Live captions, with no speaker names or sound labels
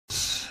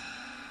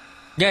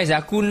Guys,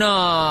 aku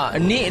nak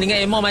Nick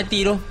dengan Emma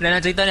mati tu. Dalam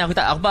cerita ni aku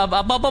tak apa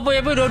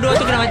dua-dua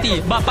tu kena mati.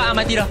 Bapak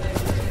mati dah.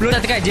 Belum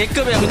tak tekan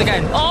Jacob yang aku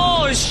tekan.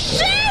 Oh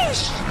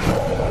sheesh.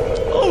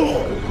 Oh,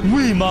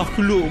 wih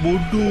makhluk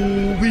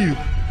bodoh. Wih.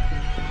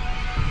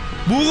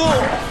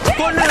 Buruk.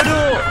 Corner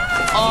tu.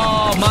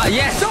 Oh,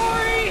 yes.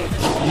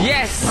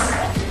 Yes.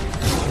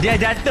 Dia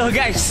jatuh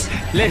guys.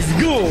 Let's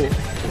go.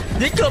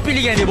 Jacob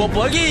pilihan dia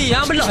berapa lagi?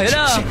 Yang belah je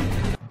lah.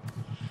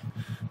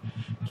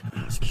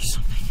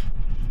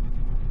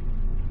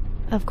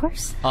 Of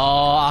course.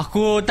 Oh,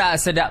 aku tak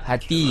sedap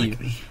hati.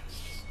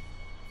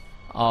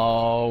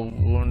 Oh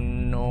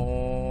no.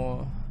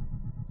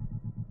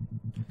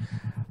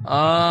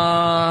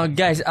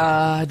 Guys,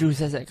 aduh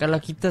Sazat, kalau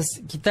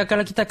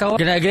kita kawan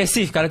kena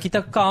agresif. Kalau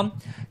kita calm,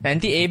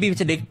 nanti AB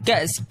macam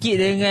dekat sikit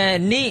dengan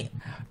Nick.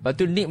 Lepas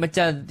tu Nick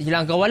macam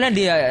hilang kawalan,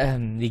 dia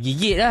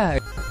gigit lah.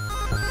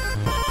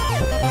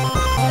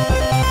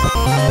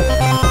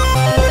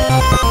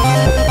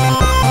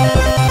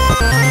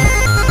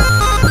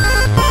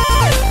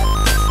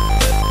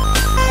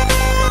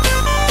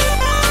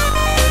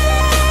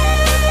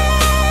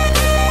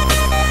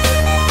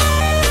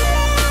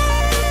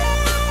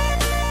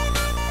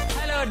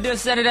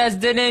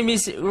 The name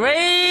is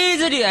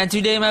RezZaDude, and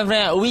today my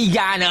friend we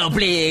gonna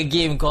play a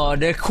game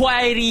called the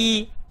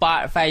Quarry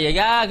Part 5 ya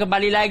guys.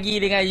 Kembali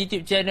lagi dengan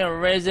YouTube channel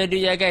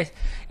RezZaDude ya guys.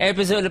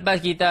 Episod lepas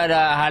kita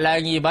dah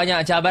halangi banyak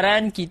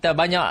cabaran, kita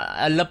banyak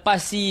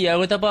lepasi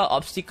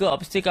obstacle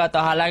atau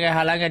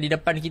halangan di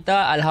depan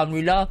kita.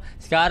 Alhamdulillah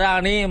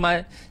sekarang ni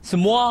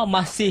semua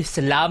masih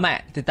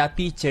selamat,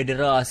 tetapi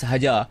cedera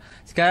sahaja.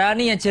 Sekarang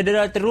ni yang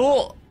cedera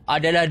teruk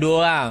adalah dua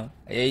orang,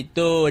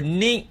 iaitu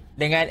Nick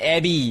dengan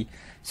Abby.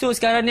 So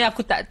sekarang ni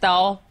aku tak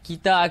tahu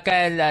kita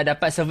akan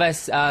dapat survive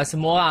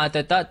semua orang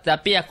atau tak.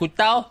 Tapi aku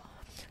tahu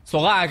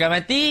seorang akan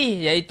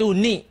mati, iaitu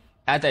Nick.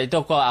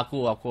 Itu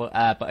aku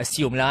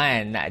assume lah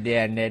kan.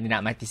 Dia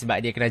nak mati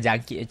sebab dia kena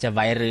jangkit macam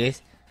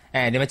virus.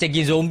 Dia macam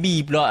game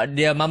zombie pula.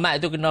 Dia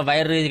mamat tu kena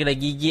virus, kena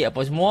gigit apa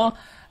semua.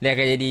 Dia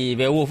akan jadi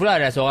werewolf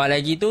lah. Dan seorang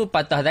lagi tu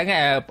patah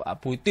tangan,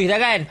 putus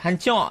tangan,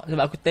 hancur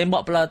sebab aku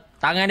tembak pula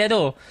tangan dia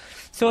tu.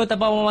 So,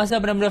 tanpa memasa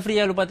benda-benda free,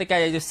 jangan lupa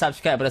tekan iaitu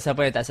subscribe pada siapa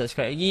yang tak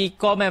subscribe lagi.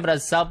 Komen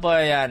pada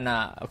siapa yang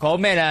nak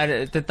komen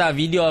tentang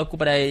video aku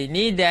pada hari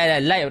ini.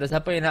 Dan like pada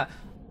siapa yang nak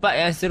part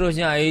yang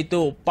seterusnya,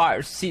 iaitu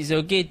part 6.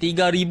 Okay,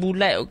 3,000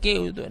 like.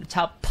 Okay, untuk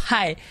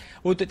capai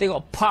untuk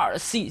tengok part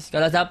 6.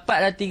 Kalau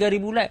dapatlah 3,000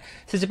 like,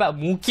 secepat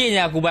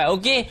mungkinnya aku buat.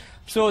 Okay,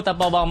 so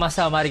tanpa buang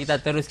masa, mari kita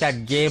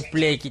teruskan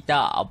gameplay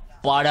kita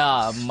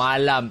pada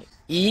malam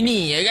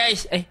ini ya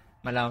guys.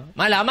 Malam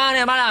mana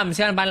malam?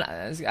 Sekarang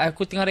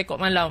aku tengah rekod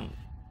malam.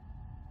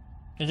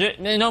 You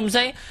know what I'm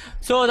saying?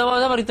 So,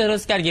 sama-sama kita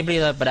teruskan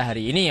gameplay pada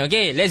hari ini.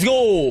 Okay, let's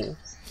go!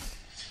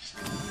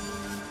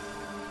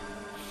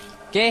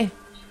 Okay.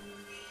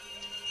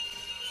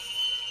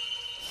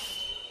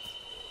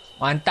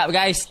 Mantap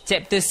guys.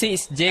 Chapter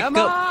 6. Jacob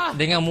Emma!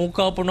 Dengan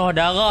muka penuh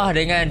darah,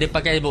 dengan dia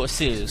pakai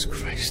boxer.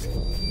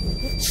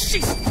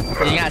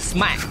 Ingat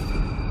smart.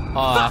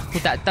 Aku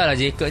tak tahu lah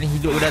Jacob ni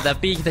hidup dah.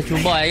 Tapi kita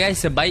cuba ya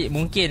guys, sebaik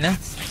mungkin lah.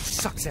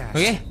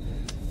 Okay.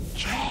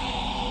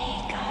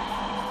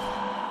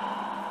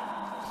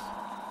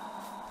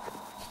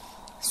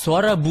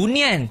 Suara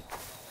bunian.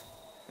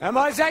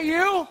 Emma, is that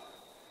you?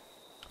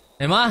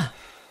 Emma?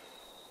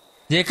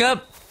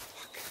 Jacob?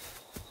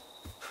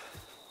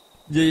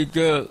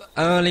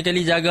 Lain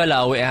kali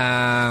jagalah awak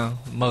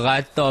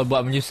merata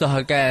buat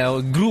menyusahkan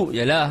group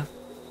je lah.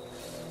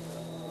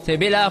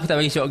 Sebab lah aku tak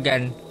bagi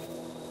shotgun.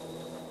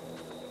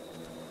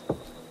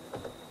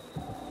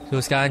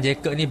 So sekarang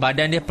Jacob ni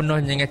badan dia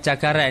penuh dengan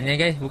cakaran ya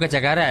guys. Bukan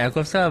cakaran,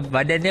 aku rasa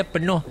badan dia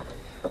penuh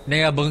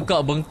dengan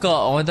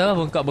bengkak-bengkak. Orang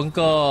tahu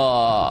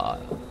bengkak-bengkak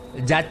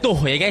jatuh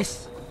ya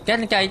guys.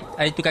 Kan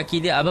itu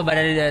kaki dia,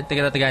 badan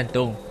dia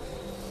tergantung.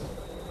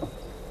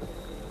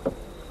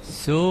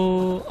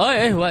 So,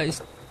 what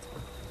is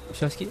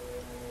show sikit.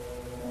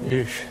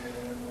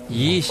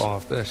 Yeesh.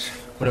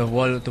 What a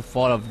wall to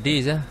fall of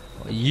this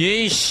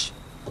Yeesh.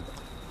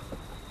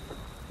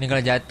 Ni kalau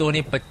jatuh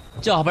ni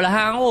pecah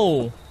belahang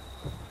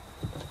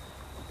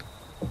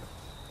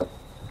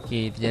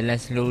Okay, kita jalan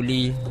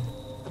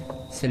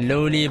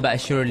slowly but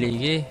surely.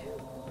 Okay,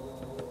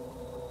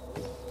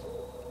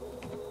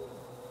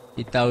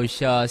 kita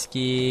usah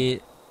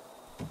sikit.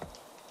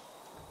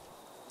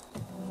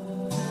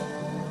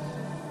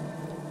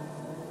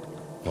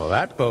 Well,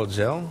 that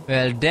bodes ill.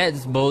 Well, that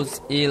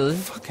bodes ill.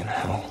 Fucking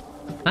hell.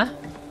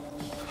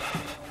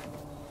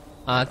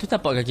 Tu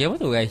tapak kaki apa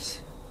tu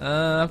guys?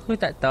 Aku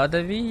tak tahu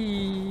tapi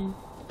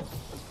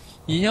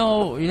You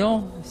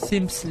know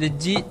seems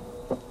legit.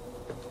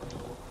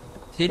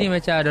 Sini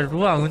macam ada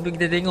ruang untuk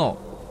kita tengok.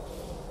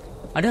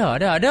 Ada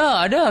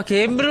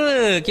kamera.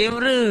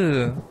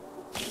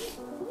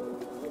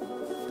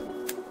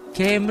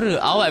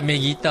 Awak main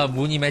gitar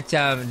bunyi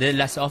macam The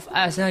Last of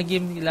Us lah,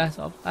 game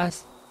Last of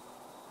Us.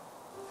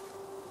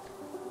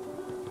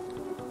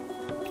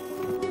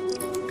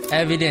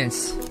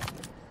 Evidence.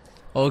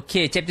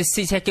 Okay, chapter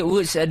 6 Hackett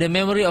Woods. The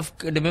memory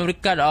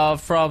card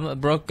from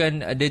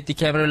broken dirty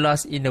camera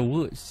lost in the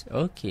woods.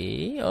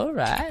 Okay,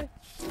 alright.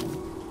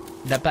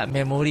 Dapat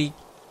memory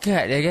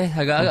card ya guys.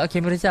 Agak-agak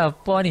kamera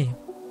siapa ni?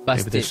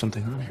 Maybe there's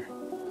something on there.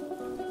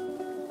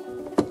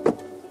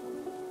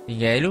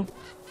 Tinggal dulu.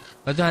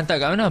 Lepas tu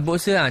hantar kat mana?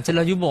 Boxer lah.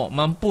 Celah jubuk.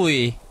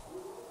 Mampui.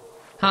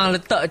 Hang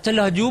letak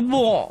celah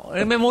jubuk.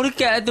 Memory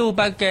card tu.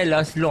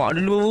 Pakailah slot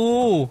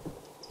dulu.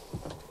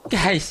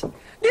 Guys.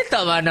 Dia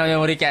tak mana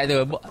memory card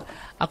tu.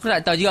 Aku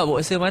tak tahu juga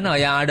boxer mana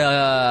yang ada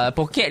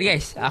poket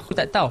guys. Aku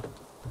tak tahu.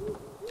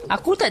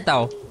 Aku tak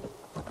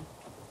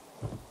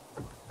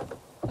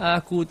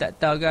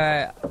tahu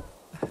guys.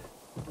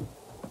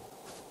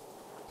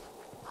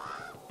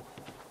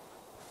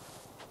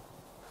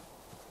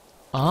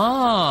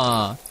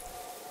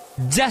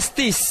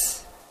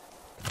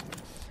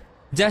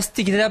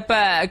 Justice kita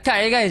dapat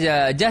card ya guys.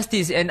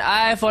 Justice, an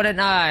eye for an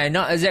eye.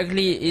 Not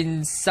exactly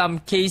in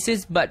some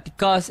cases, but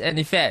cause and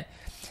effect.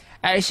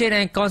 Action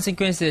and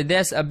consequences.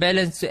 There's a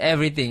balance to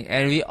everything,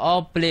 and we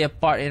all play a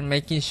part in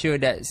making sure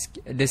that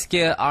the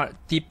scale aren't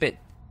tipped.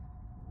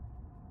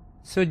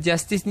 So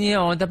justice ni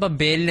orang tak apa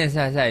balance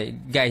lah saya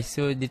guys.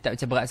 So dia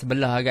tak macam berat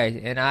sebelah guys.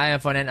 An eye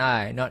for an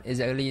eye. Not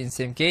exactly in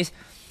same case,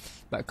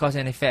 but cause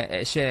and effect,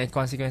 action and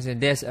consequences.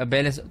 There's a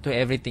balance to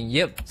everything.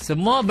 Yep.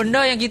 Semua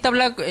benda yang kita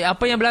berlaku,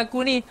 apa yang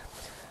berlaku ni,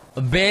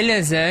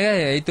 balance lah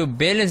guys. Itu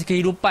balance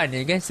kehidupan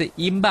ni guys.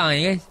 Seimbang ni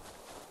guys.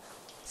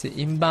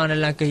 Seimbang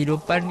dalam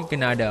kehidupan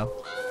kena ada.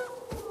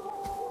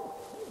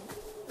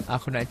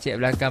 Aku nak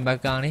check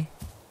belakang-belakang ni.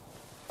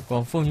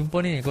 Confirm jumpa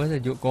ni. Kau rasa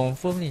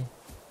confirm ni.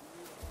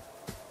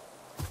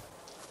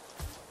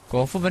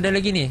 Confirm ada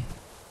lagi ni.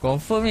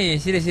 Confirm ni.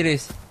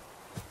 Serius.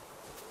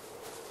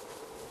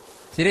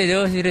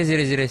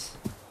 Serius.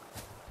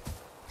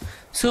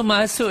 So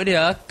maksud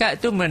dia kad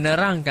tu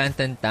menerangkan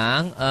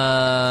tentang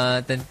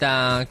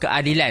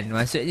keadilan.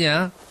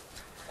 Maksudnya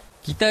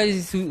kita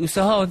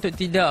usaha untuk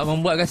tidak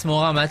membuatkan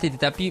semua orang mati,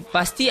 tetapi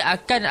pasti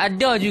akan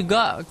ada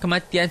juga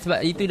kematian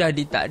sebab itu dah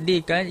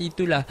ditakdirkan.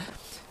 Itulah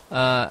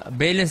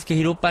balance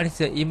kehidupan,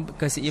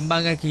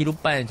 keseimbangan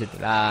kehidupan macam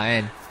tu lah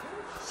kan.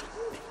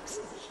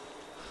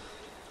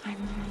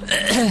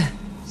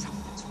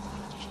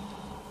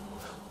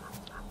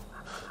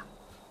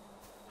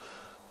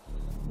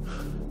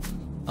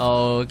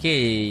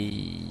 Okay.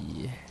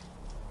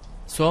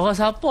 Suara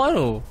siapa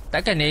tu?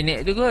 Takkan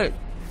nenek tu kot?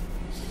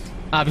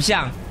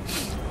 Pisang.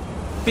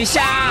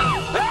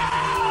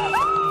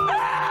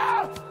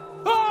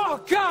 Oh,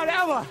 God,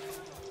 Emma!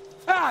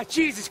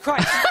 Jesus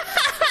Christ!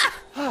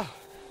 Oh,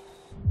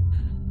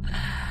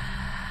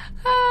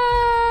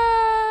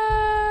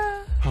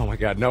 my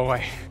God, no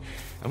way.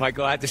 Am I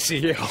glad to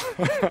see you?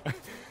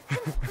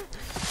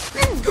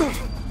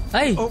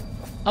 Hey,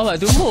 awak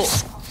tumbuk.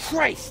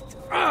 Christ!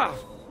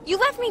 You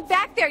left me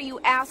back there,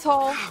 you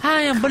asshole!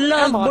 Yang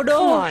belah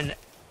bodoh. Come on.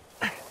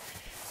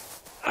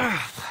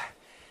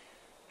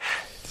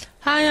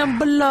 Yang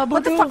belah bodoh.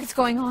 What the fuck is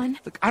going on?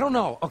 Look, I don't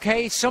know,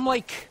 okay? Some,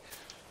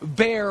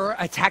 bear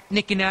attacked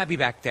Nick and Abby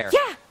back there.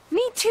 Yeah,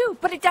 me too,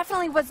 but it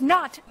definitely was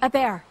not a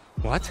bear.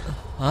 What?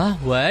 Huh?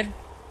 What?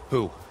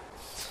 Who?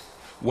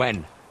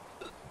 When?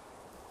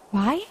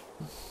 Why?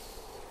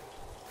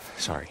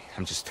 Sorry,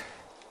 I'm just...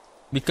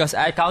 Because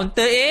I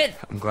counter it.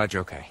 I'm glad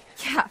you're okay.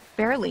 Yeah,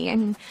 barely. I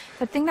mean,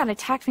 the thing that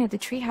attacked me at the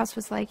treehouse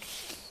was like...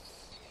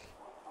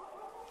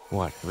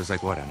 What? It was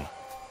like what, Emma?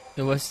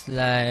 It was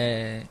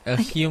like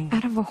a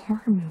out of a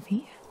horror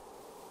movie.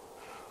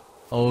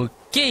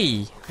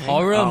 Okay.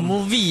 Horror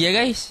movie ya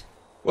guys.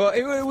 Well,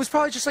 it was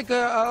probably just like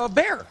a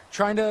bear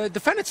trying to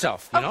defend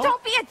itself, you know?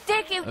 Don't be a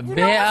dick. You know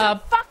Bear it was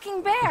up. a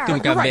fucking bear. Itu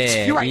bukan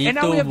bear. You're right. And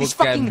now we have these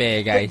fucking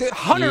bear, guys. the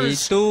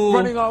hunters Itu...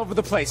 running all over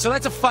the place. So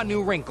that's a fun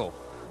new wrinkle.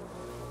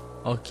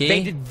 Okay.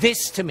 They did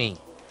this to me.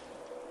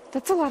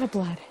 That's a lot of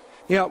blood.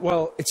 Yeah,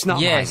 well, it's not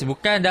Yes, mine.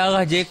 bukan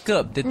darah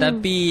Jacob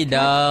tetapi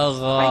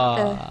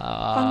darah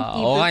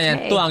funky orang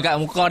yang bouquet. tuang kat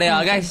muka dia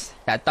guys.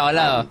 Tak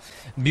tahulah.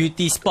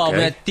 Beauty spa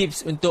punya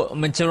tips untuk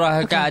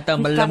mencerahkan atau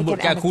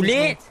melembutkan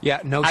kulit Yeah,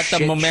 no atau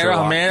shit,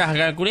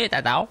 memerah-merahkan kulit,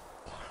 tak tahu.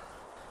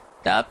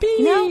 Tapi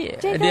No,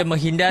 Jacob, dia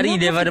menghindari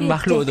you don't daripada have to be a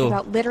makhluk dick tu.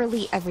 about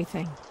literally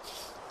everything.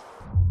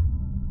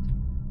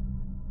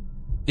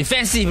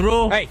 Defensive,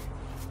 bro. Hey,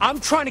 I'm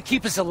trying to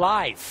keep us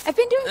alive. I've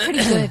been doing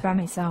pretty good by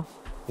myself.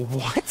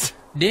 What?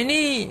 Dia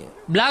ni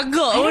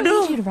belagak I don't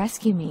bodoh. need you to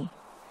rescue me.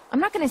 I'm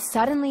not gonna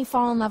suddenly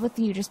fall in love with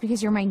you just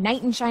because you're my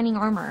knight in shining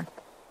armor.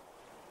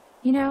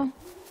 You know,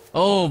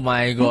 Oh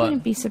my I god.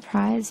 wouldn't be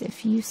surprised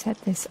if you set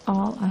this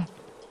all up.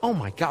 Oh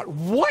my God,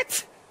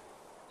 what?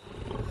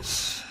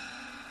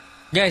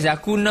 Guys,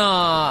 aku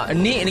nak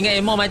Nick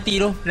dengan Emma mati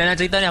tu. Dalam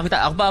cerita ni aku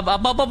tak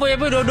apa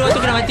dua-dua tu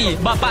kena mati.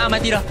 Bapak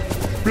mati dah.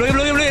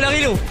 Belum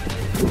lari lu.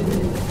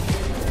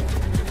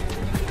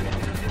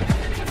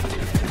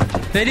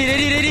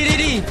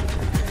 Ready.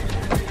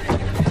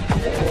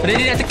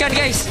 Ready nak tekan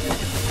guys.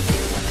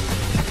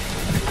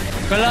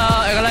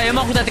 Kalau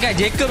Emma aku tak tekan,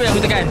 Jacob yang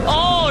aku tekan.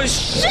 Oh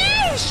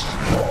shit.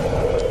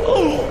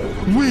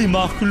 Wih,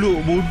 makhluk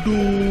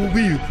bodoh.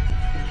 Wih.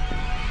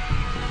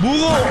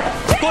 Buruk.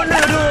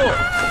 Corner tu.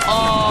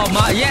 Oh,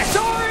 yes.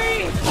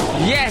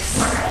 Yes.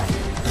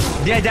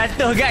 Dia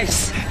jatuh,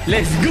 guys.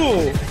 Let's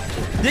go.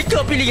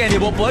 Jacob pilihan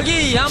dia buat apa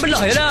lagi? Hang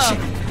belah je dah.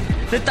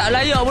 Dia tak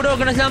layak bodoh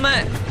kena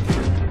selamat.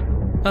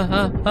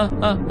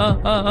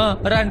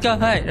 Run ke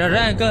hide.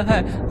 Run ke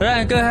hide.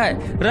 Run ke hide.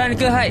 Run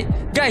ke hide.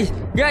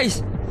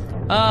 Guys.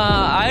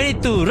 I need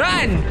to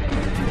run.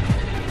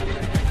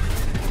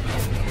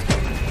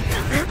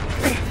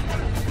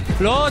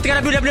 Loh, tengah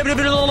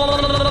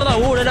dah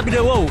oh, dah pindah.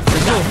 Wow.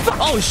 Let's go.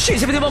 Oh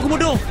shit, siapa tembak aku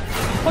bodoh?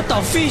 What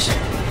the fish?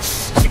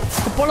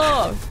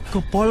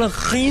 Kepala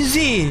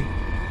crazy.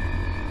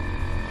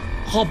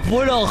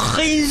 Kepala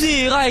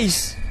crazy,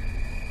 guys.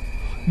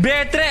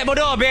 Backtrack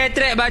bodoh,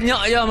 backtrack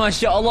banyak je,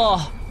 Masya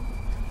Allah.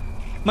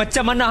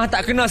 Macam mana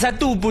tak kena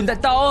satu pun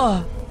tak tahu.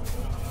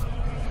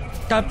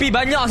 Tapi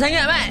banyak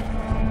sangat, Mat.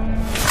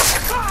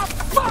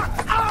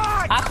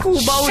 Aku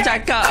baru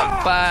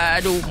cakap.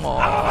 Aduh,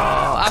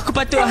 aku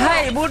patut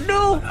hide,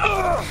 bodoh.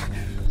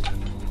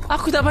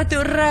 Aku tak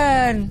patut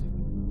run.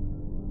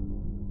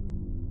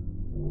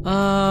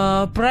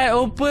 Pry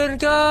open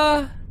ke?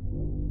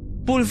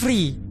 Pull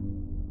free.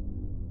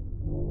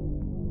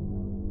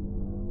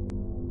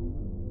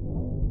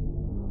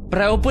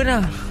 Pry open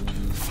lah.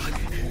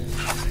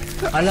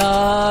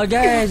 Alah,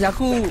 guys,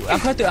 aku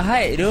patut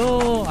hide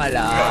tu.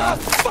 Alah.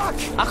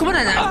 Aku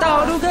mana nak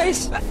tahu tu,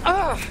 guys.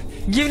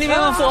 Game ni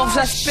memang full of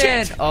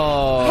suspense.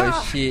 Oh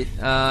shit.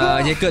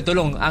 Jacob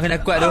tolong. Aku nak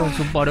kuat tu.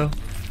 Sumpah tu.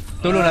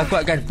 Tolonglah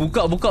kuatkan.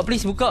 Buka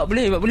please. Buka.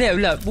 Boleh.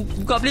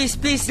 Buka please.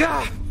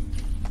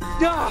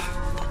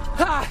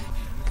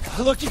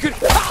 Look, you could.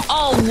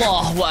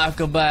 Allahu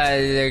Akbar.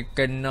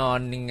 Kena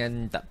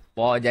dengan tak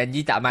apa.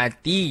 Janji tak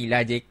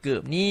matilah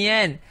Jacob ni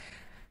kan.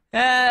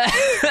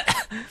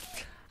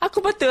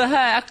 Aku patut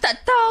aku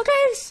tak tahu,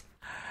 guys.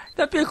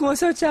 Tapi aku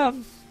rasa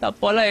macam tak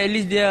apalah, at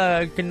least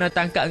dia kena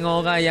tangkap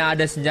dengan orang yang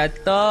ada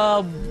senjata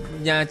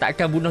yang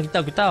takkan bunuh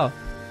kita, aku tahu.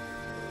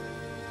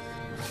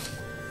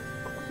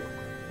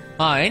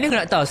 Ini aku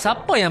nak tahu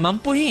siapa yang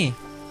mampu ni.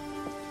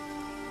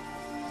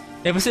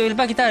 Episode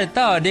lepas kita ada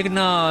tahu dia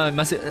kena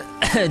masuk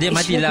dia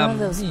mati dalam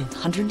ni.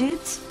 Hunter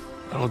dudes?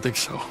 I don't think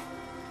so.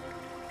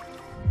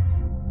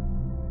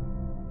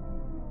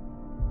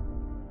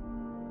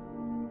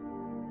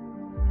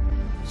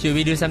 Should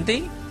we do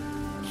something?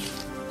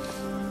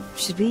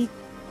 Should we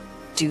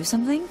do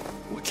something?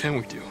 What can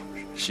we do?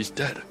 She's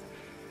dead.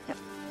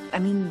 I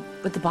mean,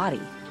 with the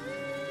body.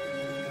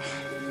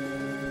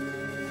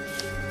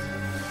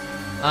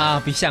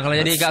 Pisang kalau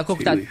jadi kat aku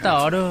tak Kaylee,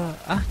 tahu tu.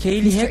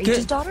 Kaylee Mr. hacker.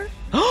 H's daughter?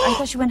 I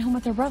thought she went home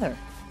with her brother.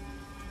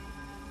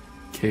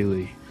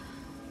 Kaylee.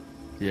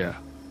 Yeah.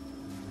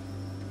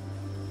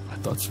 I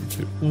thought so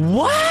too.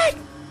 What?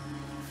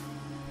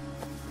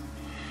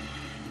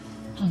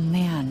 Oh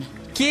man.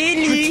 Poor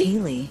Kaylee?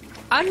 Kaylee.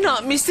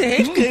 Anak Mr.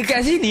 Hacker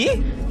kat sini?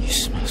 You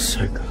smell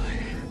so good.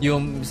 You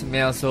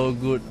smell so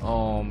good.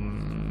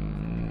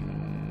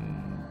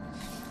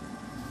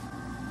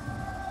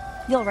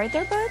 You all right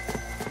there, bud?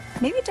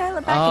 Maybe dial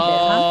it back a bit,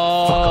 huh?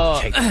 Fuck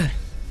off, Kate.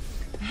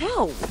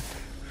 Whoa.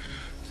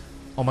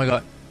 Oh my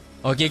god.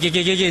 Okay.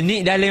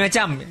 Nick dah lain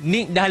macam,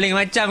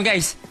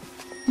 guys.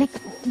 Nick,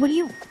 what are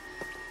you...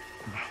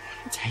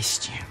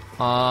 Taste you.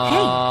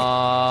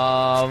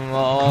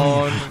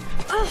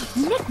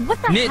 Nick,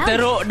 what the Nick hell?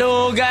 teruk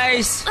tu,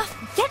 guys.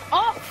 Get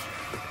off!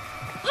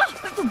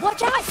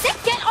 Watch out! I said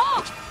get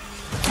off!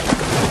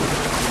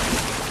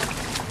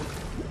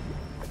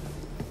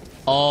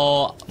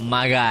 Oh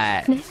my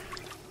god. Nick?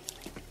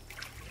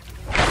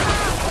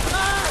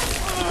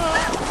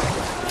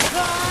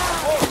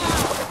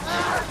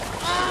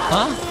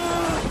 Huh?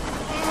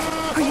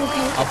 Are you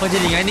okay? Apa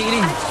jadi dengan Nick ni?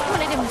 I just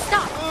wanted him to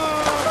stop.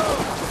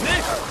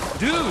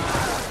 Dude!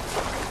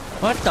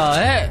 What the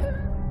heck?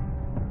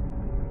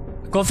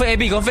 Comfort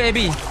Abby.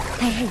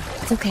 Hey,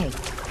 it's okay.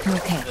 I'm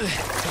okay. I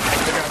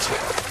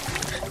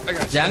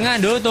got you. Jangan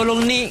tu,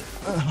 tolong Nick.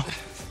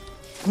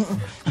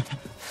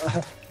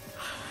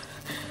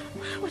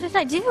 What did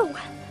I do?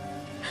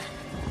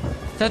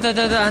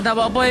 Tak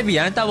buat apa Abby.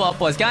 Tak buat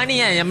apa. Sekarang ni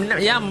yang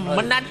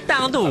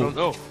menantang I tu. don't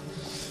know.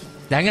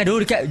 Jangan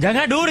duduk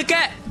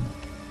dekat.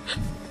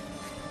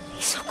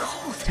 He's so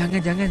cold.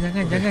 Jangan.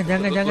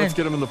 Let's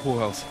get him in the pool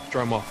house.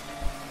 Dry him off.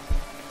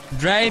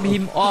 Drive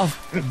him off,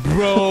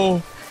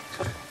 bro.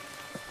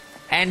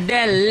 And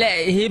then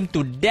let him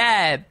to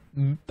die.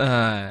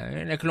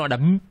 Nak keluar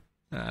dah.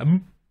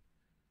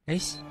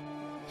 Guys.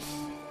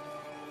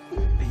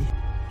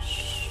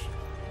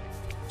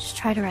 Just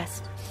try to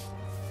rest.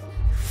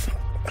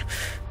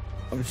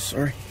 I'm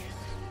sorry.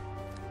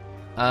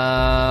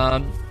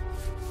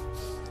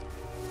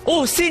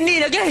 Oh, sini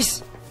dah,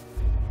 guys.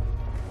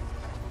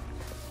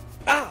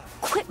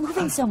 Quit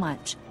moving so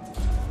much.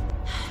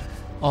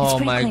 Oh It's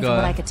pretty my clean from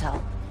what I god. could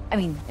tell. I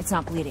mean, it's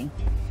not bleeding.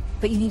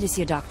 But you need to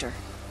see a doctor.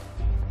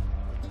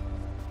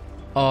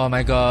 Oh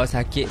my god,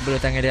 sakit bro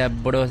tangan dia.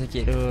 Bodoh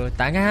sakit tu.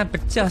 Tangan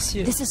pecah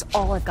siul. This is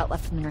all I've got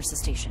left from the nurse's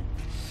station.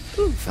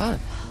 Fuck.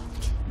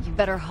 You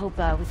better hope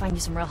we find you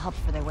some real help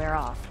before they wear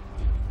off.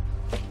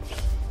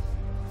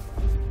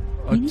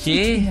 We need to be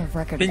Okay. keeping a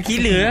record of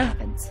Painkiller, everything eh? that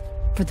happens.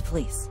 For the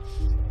police.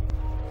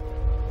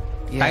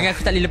 Tangan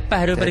aku tak boleh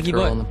lepas daripada That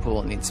girl keyboard. in the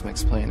pool needs some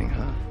explaining,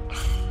 huh?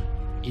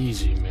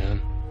 Easy, man.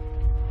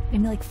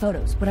 Maybe like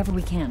photos, whatever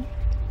we can.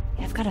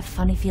 I've got a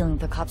funny feeling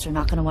the cops are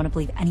not going to want to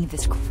believe any of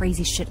this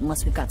crazy shit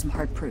unless we've got some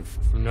hard proof.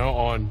 From now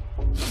on,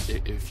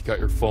 if you got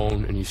your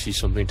phone and you see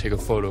something, take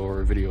a photo or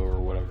a video or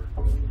whatever.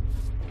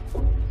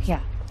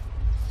 Yeah.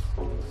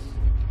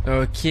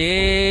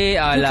 Okay,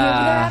 You okay over there,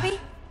 alah. Abby?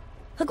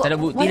 Look, Tak ada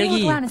bukti why don't you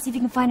lagi. look around and see if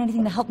you can find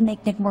anything to help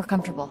make Nick more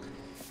comfortable?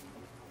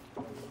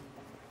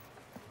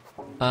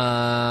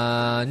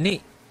 Nick.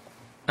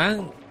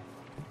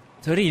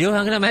 Sorry doh,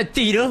 hang kena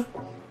mati doh.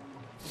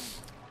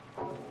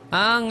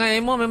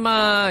 Emo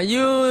memang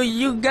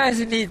you guys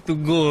need to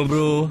go,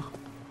 bro.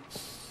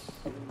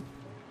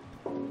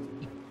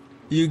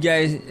 You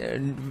guys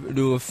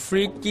do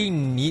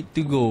freaking need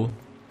to go.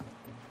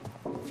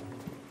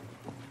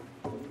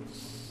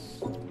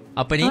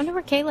 Apa I ni? wonder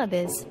where Caleb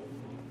is.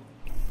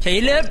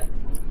 Caleb?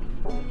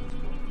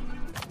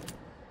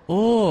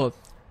 Oh,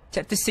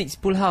 Chapter 6,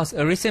 Pool House.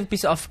 A recent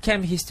piece of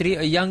camp history.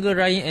 A younger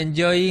Ryan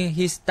enjoying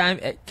his time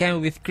at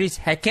camp with Chris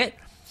Hackett.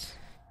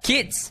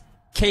 Kids,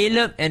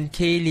 Caleb and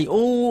Kaylee.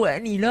 Oh,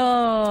 ni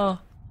lah.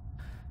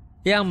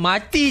 Yang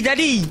mati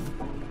tadi.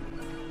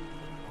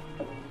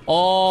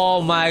 Oh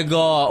my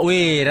god.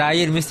 Weh,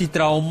 Ryan mesti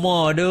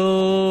trauma tu.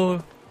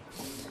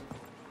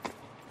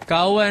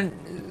 Kawan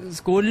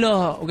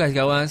sekolah. Bukan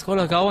kawan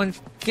sekolah. Kawan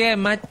camp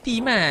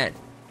mati, Mat.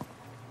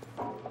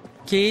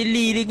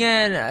 Kaylee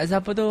dengan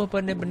siapa tu,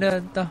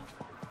 benda-benda entah.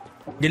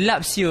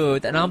 Gelap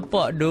siu, tak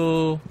nampak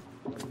doh.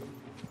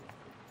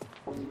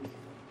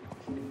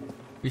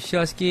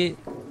 Bisa sikit.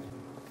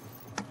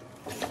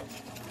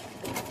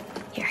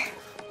 Here.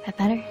 That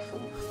better?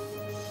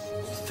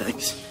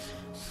 Thanks.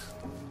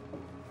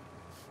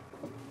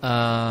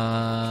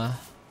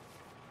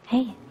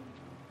 Hey.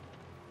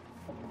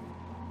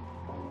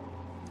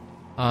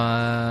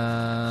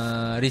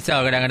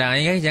 Risau kadang-kadang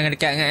ni guys, jangan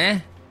dekat sangat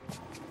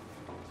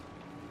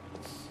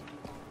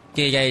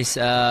Okay guys,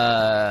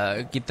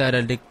 kita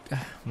dah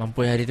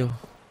mampu hari tu.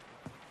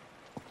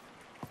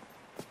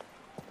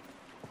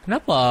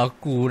 Kenapa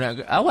aku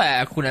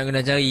nak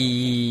kena cari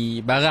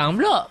barang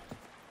pula?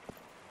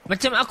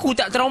 Macam aku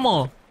tak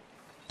trauma.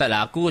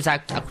 Taklah aku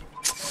sakit.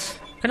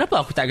 Kenapa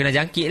aku tak kena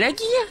jangkit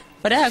lagi ya?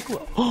 Padahal aku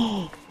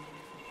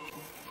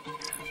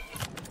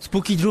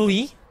Spooky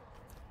drawing.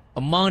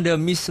 Among the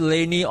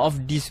miscellany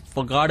of these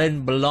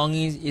forgotten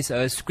belongings is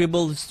a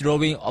scribbled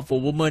drawing of a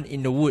woman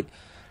in the wood.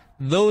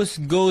 Those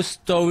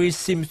ghost stories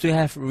seem to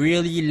have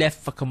really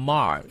left a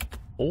mark.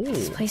 Oh.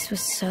 This place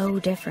was so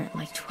different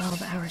like 12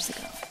 hours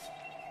ago.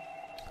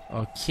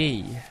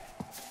 Okay.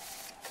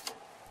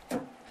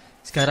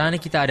 Sekarang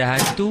ni kita ada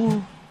hantu.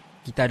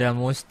 Kita ada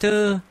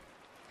monster.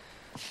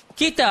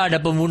 Kita ada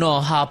pembunuh.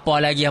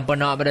 Apa lagi yang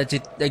pernah pada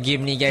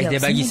game ni guys.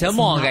 Dia bagi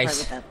semua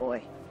guys.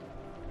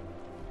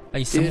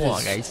 Bagi semua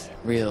guys.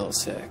 Real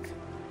sick.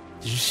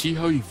 Did you see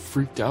how he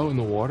freaked out in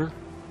the water?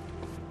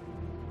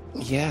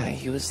 Yeah,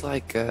 he was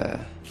like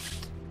a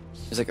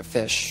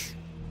fish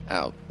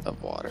out of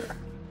water.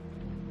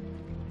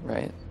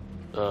 Right?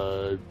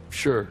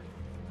 Sure.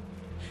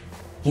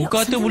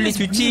 Muka tu boleh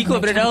cuci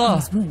kot pada darah.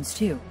 His wounds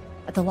too,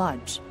 at the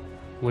lodge.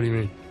 What do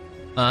you mean?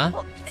 Huh?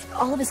 Well,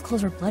 all of his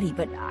clothes were bloody,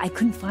 but I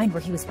couldn't find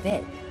where he was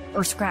bit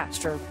or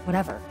scratched or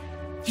whatever.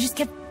 He just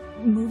kept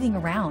moving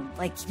around,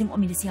 like he didn't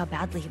want me to see how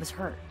badly he was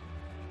hurt.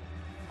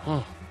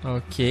 Huh.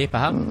 Okay,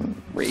 faham.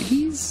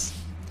 Rabies?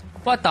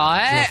 What the No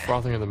heck?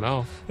 frothing of the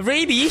mouth.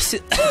 Rabies?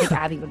 I think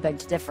Abby would beg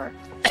to differ.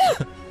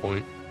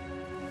 Point.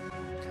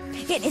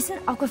 Yeah, isn't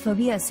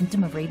aquaphobia a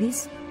symptom of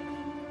rabies?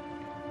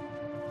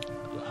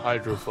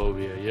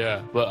 Hydrophobia,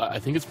 yeah. But I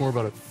think it's more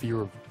about a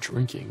fear of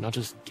drinking, not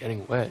just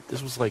getting wet.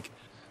 This was like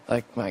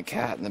my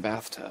cat in the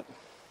bathtub.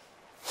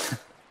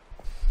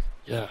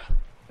 Yeah.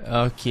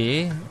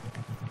 Okay.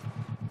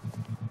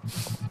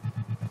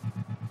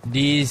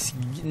 This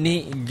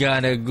Nick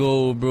gotta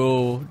go,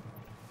 bro.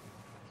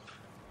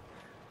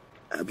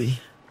 Abby,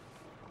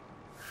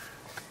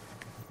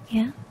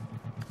 Yeah?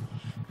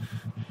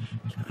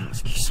 can I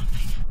ask you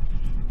something?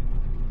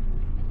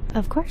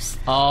 Of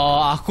course. Oh,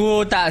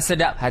 aku tak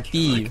sedap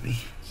hati. Like me?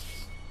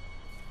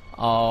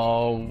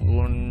 Oh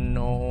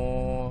no.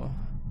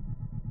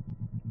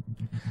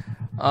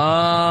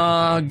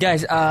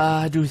 Guys,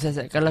 aduh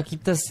Sazat, kalau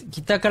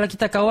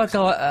kita kawan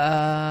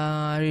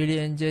really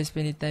enjoy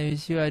spending time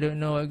with you. I don't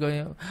know what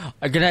going on.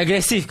 Kena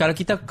agresif. Kalau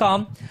kita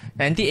calm,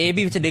 nanti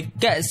Abby macam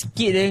dekat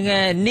sikit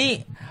dengan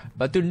Nick.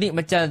 Lepas tu Nick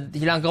macam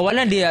hilang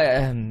kawalan,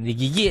 dia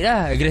gigit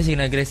lah. Agresif,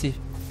 kena agresif.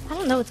 I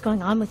don't know what's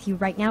going on with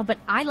you right now, but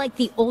I like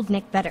the old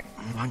Nick better.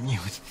 I knew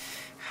it.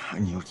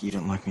 I knew it. You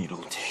don't like me at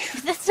all, do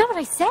you? That's not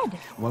what I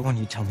said. Why won't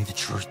you tell me the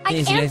truth? I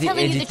He's am getting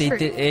telling you the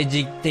truth.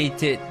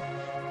 agitated.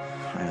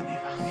 I only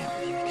hung out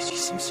with you because you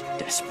seem so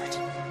desperate.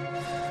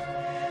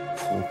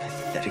 Poor,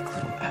 pathetic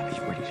little Abby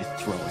ready to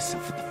throw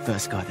herself at the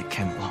first guy that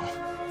came along.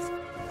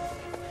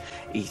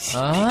 Easy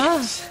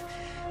pickings.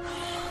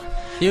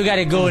 You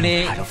gotta go,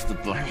 Nick. Right off the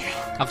block.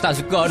 Aku tak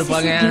suka dia This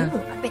perangai. isn't you.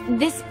 But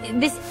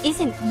this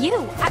isn't you.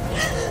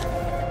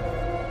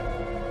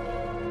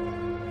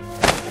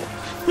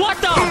 What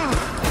the?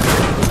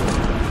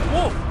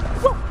 Whoa!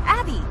 Whoa,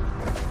 Abby.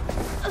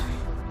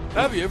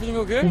 Abby, everything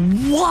okay?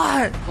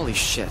 What? Holy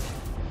shit.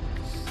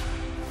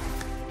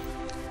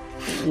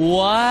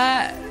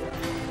 What?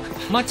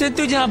 Macam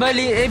tu je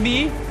balik,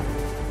 Abby.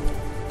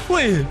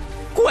 Weh,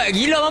 kuat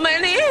gila mamat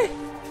ni.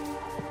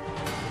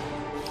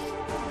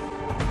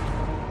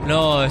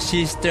 No,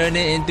 she's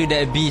turning into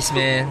that beast,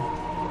 man.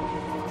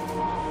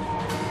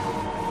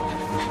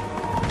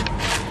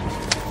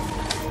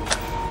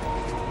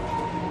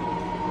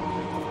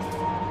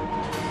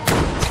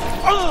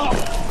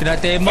 Kena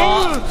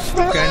tembak.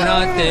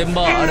 Kena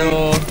tembak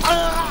tu.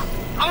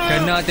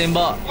 Kena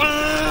tembak.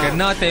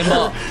 Kena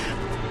tembak.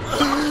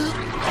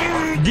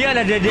 Dia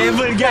lah the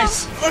devil,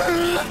 guys.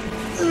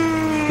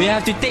 We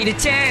have to take the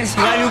chance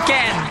while you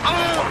can.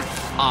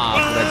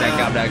 Aku dah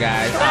cakap dah,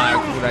 guys.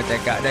 Aku dah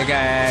cakap dah,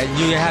 guys.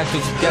 You have to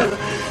get.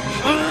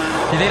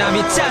 Kita nak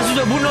ambil chance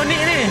untuk bunuh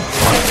Nick ni.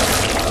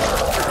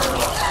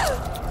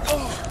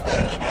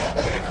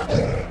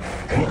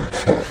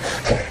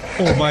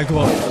 Oh my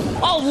god.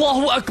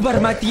 Allahu Akbar,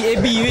 mati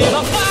Abby weh.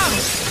 Bapang.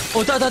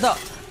 Oh tak.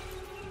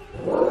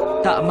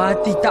 Tak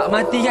mati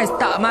guys.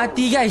 Tak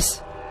mati guys.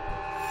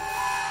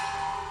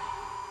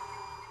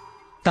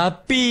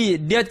 Tapi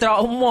dia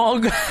trauma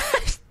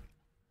guys.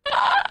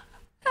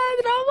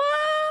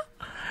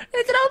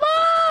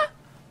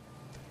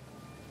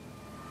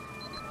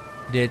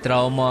 Dia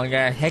trauma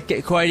guys.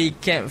 Hackett Quarry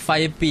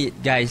Campfire Pit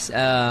guys.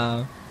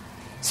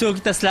 So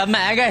kita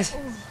selamat lah guys.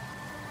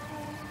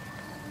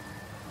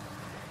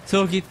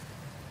 So kita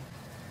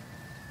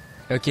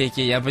Okay,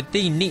 yang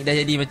penting Nick dah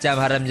jadi macam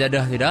haram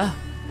jadah tu dah.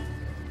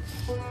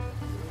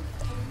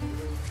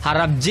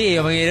 Haram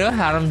J orang panggil tu.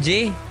 Haram J.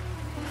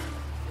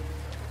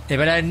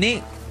 Daripada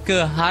Nick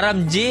ke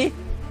Haram J.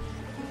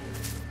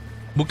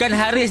 Bukan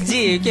Haris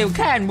J. Okay,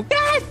 bukan.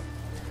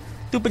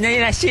 Tu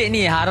penyanyi nasyid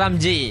ni, Haram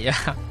J.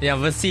 Yang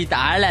versi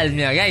tak halal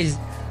sebenarnya guys.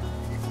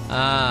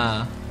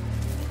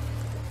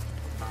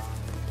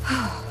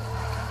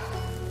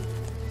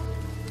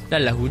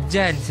 Dah lah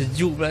hujan,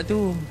 sejuk pula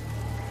tu.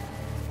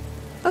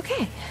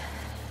 Okay.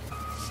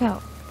 So,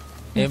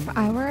 if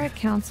I were a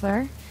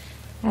counselor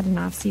at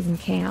an off-season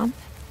camp,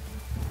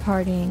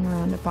 partying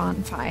around a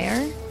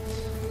bonfire,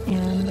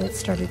 and it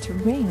started to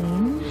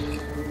rain,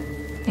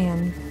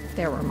 and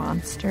there were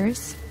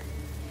monsters,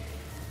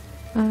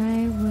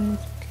 I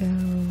would go...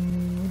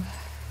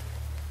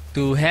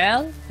 To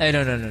hell?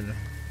 No.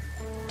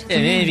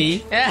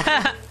 Maybe.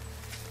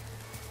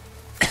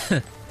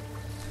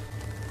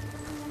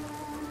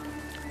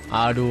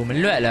 Aduh,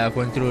 meluat lah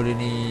kontrol dia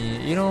ni.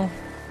 You know.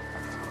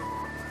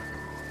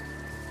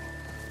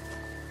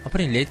 Apa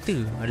ni?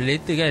 Letter. Ada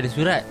letter kan? Ada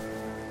surat.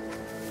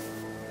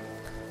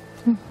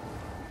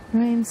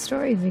 Ryan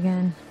stories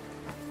again.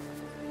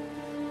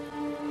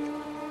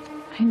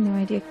 I had no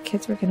idea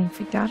kids were getting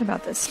freaked out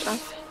about this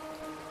stuff.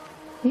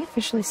 We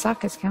officially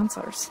suck as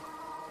counselors.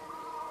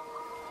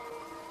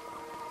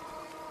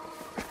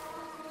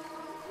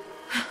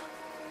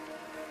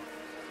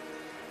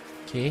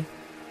 Okay.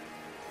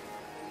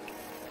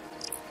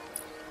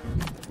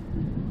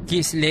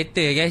 Kids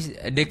later guys.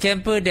 The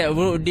camper that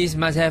wrote this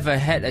must have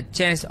had a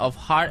chance of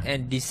heart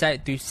and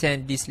decide to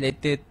send this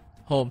letter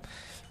home.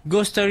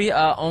 Ghost story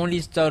are only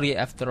story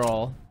after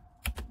all.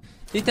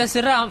 Cerita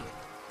seram.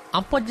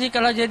 Apa je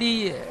kalau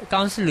jadi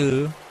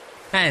counselor,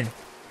 kan?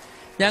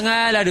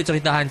 Janganlah duk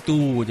cerita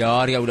hantu je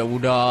dekat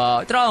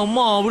budak-budak.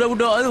 Trauma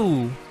budak-budak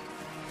tu.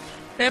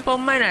 Lepas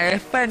main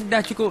nak F-Pan dah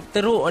cukup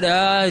teruk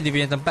dah. Dia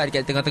punya tempat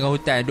dekat tengah-tengah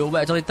hutan. Duk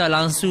buat cerita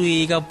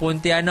langsui ke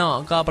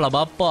Pontianak ke apalah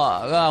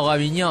bapak ke orang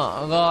minyak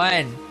ke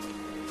kan.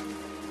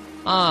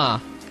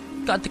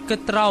 Kat teka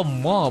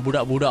trauma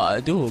budak-budak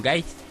tu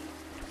guys.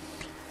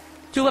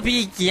 Cuba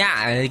fikir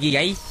lagi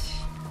guys.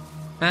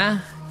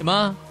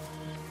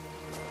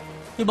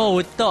 Cuba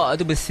otak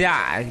tu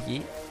besar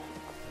sikit.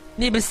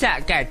 Ni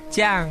besar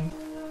kacang.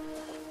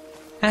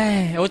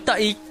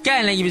 Otak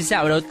ikan lagi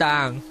besar pada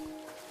otak.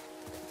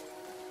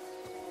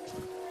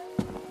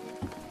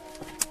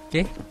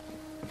 Okay.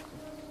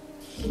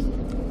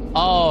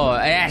 Oh,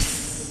 yes.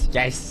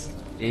 Guys.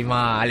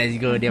 Lima,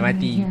 let's go. Dia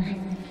mati.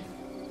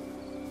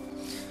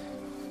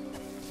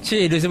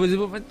 Cik, dia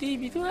sebut-sebut mati.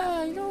 Begitu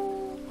lah, you know.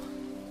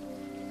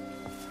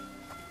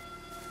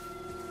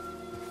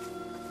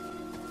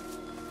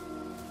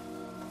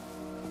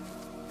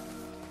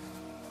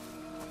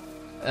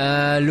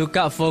 Look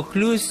out for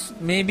clues,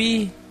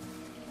 maybe.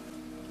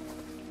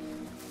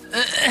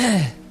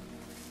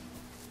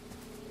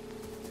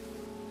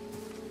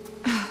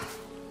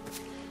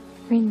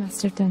 Rain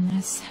must have done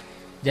this.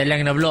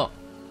 Jalan kena blok.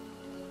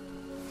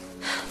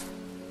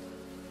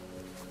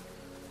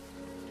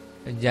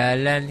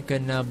 Jalan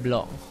kena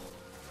blok.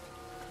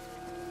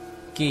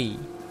 Okay.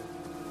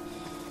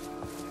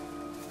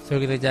 So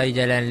kita cari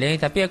jalan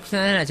lain. Tapi aku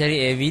sebenarnya nak cari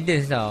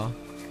evidence tau.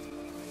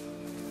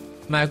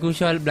 Mak aku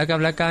show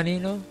belakang-belakang ni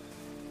no.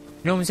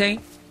 You know what I'm saying?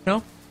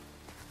 No?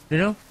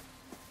 You know?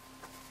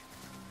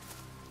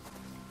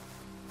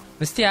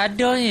 Mesti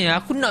ada ni.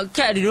 Aku nak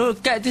cut dia tu.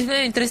 Cut tu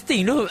sebenarnya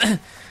interesting tu.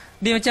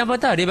 Dia macam apa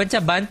tau? Dia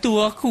macam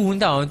bantu aku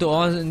tau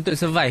untuk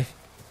survive.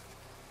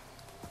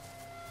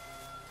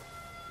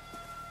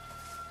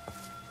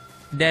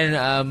 Dan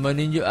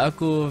menunjuk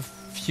aku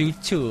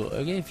future.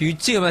 Okay?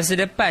 Future masa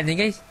depan ni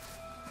guys.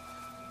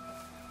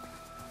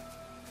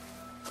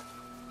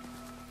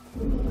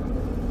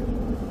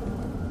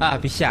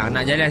 Pisang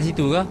nak jalan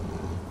situ ke?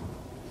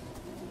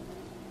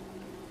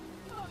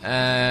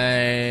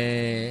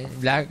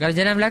 Kalau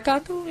jalan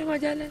belakang tu memang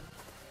jalan.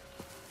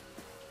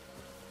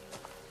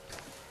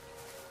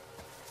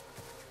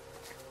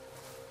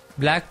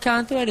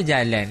 Belakang tu ada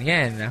jalan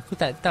kan? Aku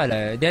tak tahu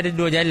lah. Dia ada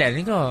 2 jalan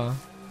ni ke?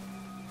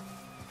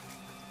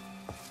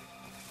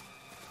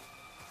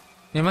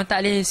 Memang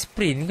tak boleh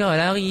sprint ke?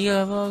 Lari ke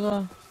apa ke?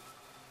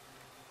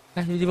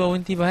 Tiba-tiba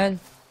berhenti Bahal.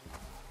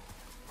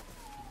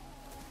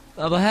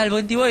 Bahal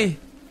berhenti woi.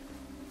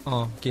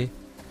 Oh, okey.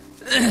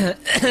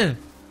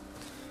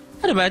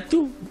 Ada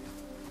batu.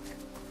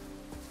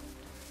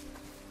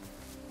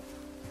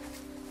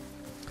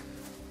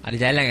 Ada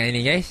jalan kat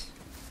sini guys.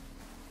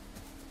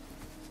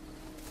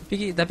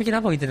 Tapi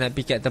kenapa kita nak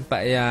pergi kat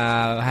tempat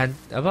yang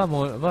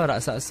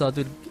raksasa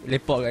tu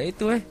lepak kat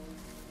itu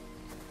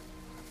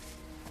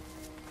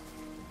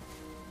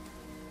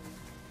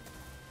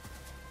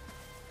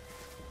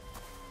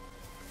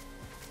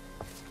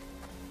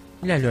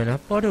Ni laluan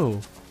apa tu?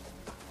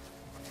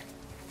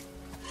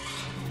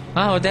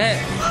 What the heck?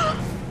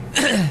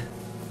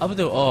 Apa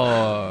tu?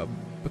 Oh,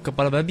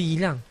 kepala babi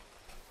hilang.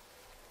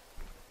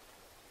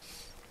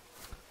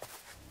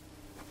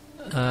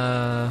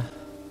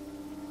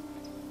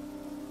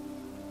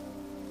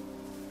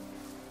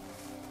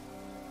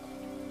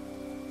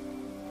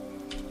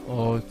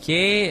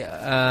 Okay.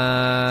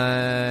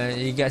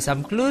 You got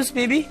some clues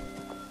maybe?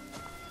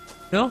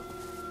 No?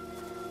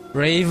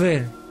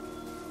 Raven.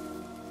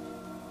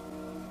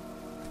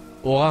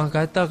 Orang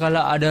kata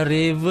kalau ada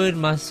Raven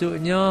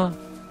maksudnya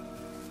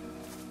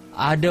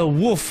ada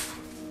wolf.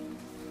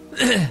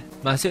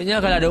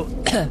 Maksudnya kalau ada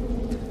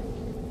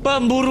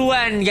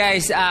pemburuan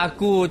guys.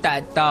 Aku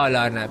tak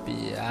tahulah nak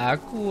pergi.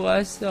 Aku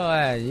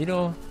rasa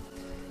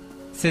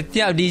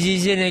setiap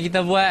decision yang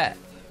kita buat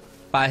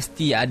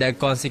pasti ada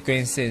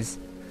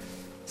consequences.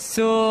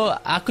 So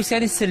aku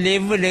sekarang ni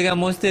selevel dengan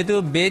monster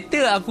tu.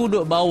 Better aku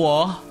duduk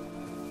bawah.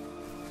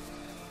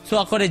 So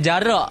aku ada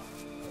jarak.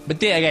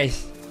 Betul tak guys?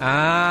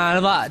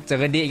 Nampak?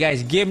 Cerdik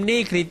guys. Game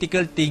ni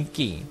critical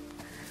thinking.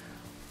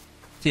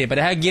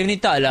 Padahal game ni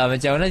taklah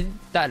macam mana.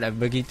 Taklah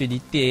begitu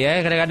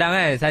detail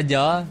kadang-kadang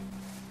saja.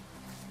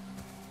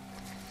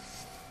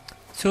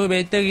 So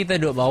better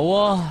kita duduk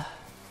bawah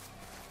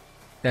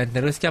dan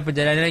teruskan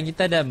perjalanan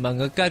kita dan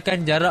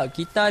mengekalkan jarak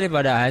kita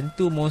daripada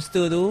hantu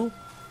monster tu.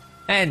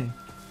 Kan?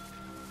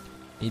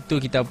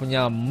 Itu kita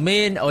punya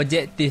main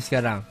objektif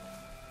sekarang.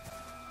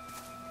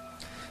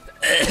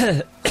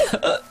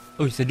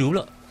 Seduh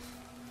pula.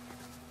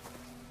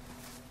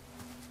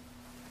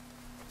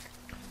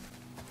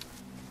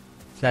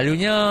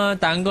 Selalunya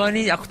tangga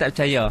ni aku tak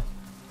percaya.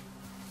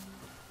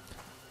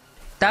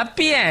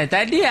 Tapi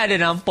tadi ada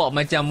nampak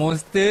macam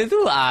monster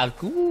tu.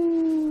 Aku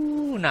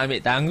nak ambil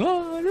tangga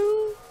tu.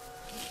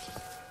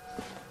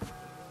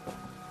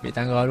 Ambil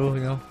tangga tu.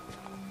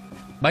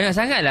 Banyak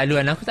sangat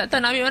laluan. Aku tak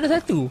tahu nak ambil mana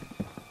satu.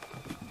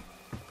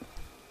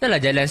 Dah lah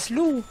jalan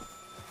slow.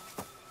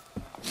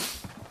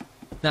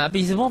 Nak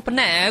pergi semua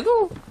penat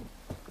aku.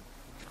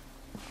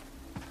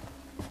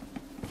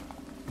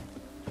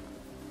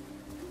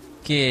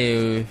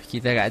 Okay,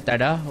 kita kat atas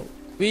dah.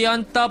 We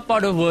on top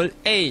of the world.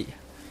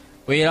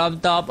 We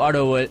on top of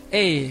the world.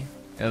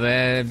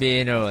 We'll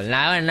be in the world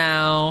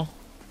now.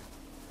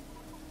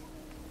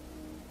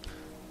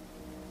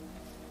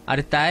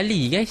 Ada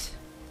tali guys.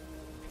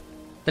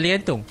 Tali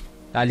gantung.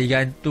 Tali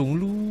gantung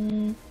lu.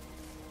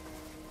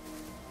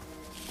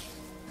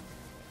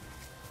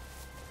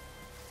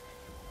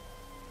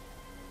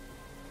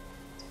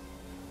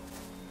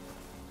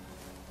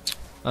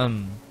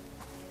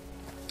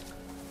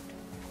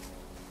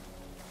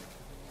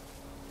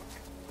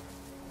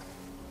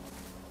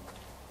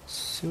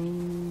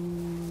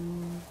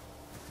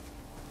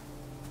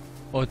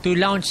 Oh tu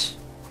lounge.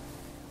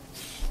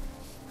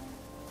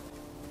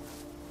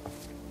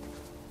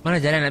 Mana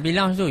jalan nak pergi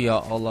lounge tu? Ya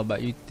Allah, bak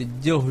you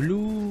terjauh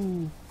lu.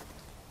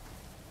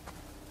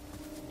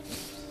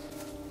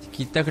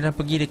 Kita kena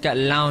pergi dekat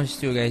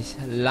lounge tu guys.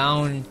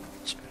 Lounge.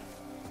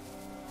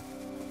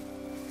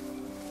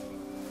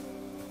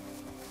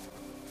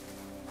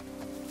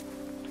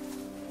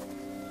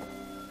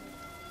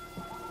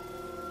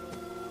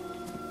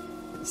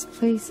 This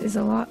place is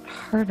a lot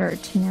harder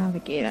to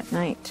navigate at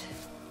night.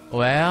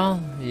 Well,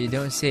 you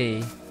don't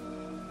say.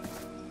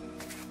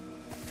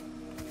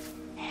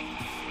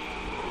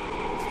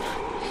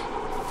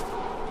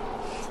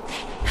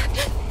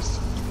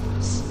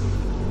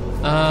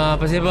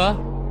 Apa siapa?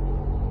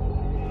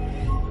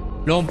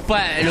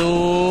 Lompat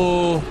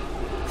lu.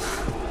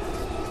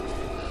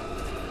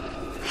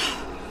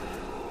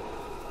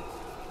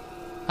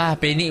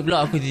 Panik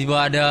pula aku tiba-tiba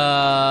ada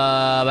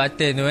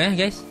button tu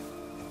guys.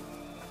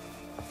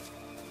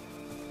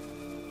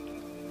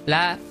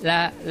 La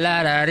la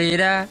la la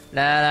da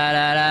la la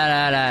la la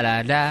la la la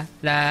da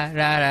la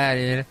la la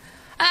la.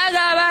 I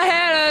got my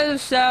head on the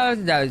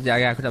sound.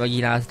 Jangan, aku tak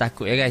bagi lah,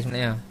 takut ya guys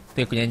sebenarnya.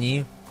 Tu aku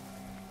nyanyi.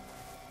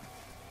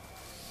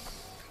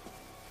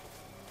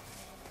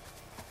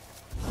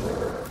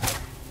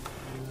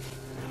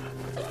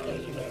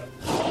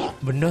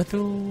 Benda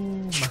tu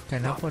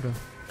makan apa tu?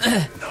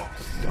 No,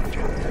 don't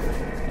you?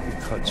 He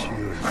cuts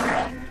you.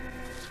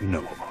 You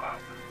know what will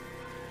happen.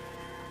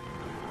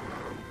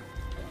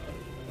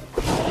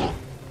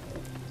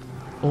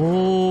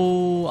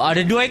 Oh,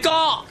 ada 2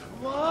 ekor.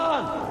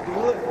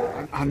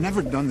 I've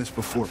never done this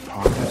before,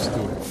 Pop. Let's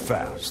do it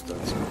fast.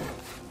 That's all.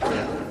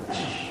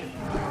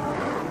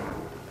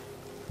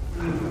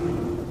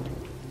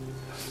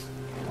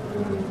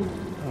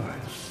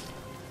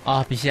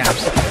 Ah, pisang.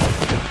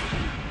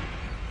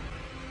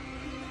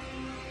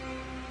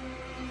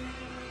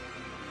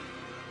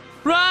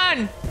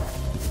 Run!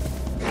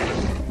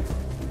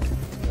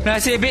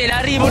 Nasib baik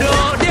lari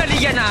bodoh. Dia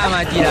ligan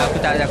matilah.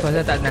 Aku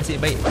rasa tak nasib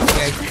baik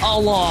guys.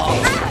 Allah.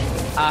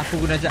 Aku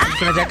kena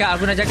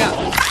cakap.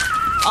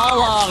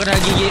 Allah, kena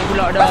gigit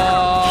pula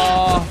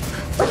dah.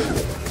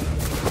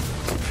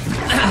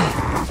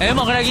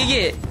 Memang kena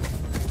gigit.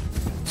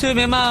 So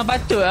memang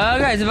patut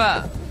lah kan,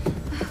 sebab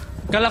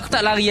kalau aku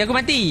tak lari aku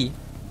mati.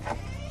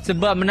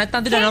 Sebab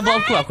menatang tu dah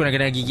nampak aku nak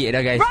kena gigit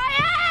dah guys.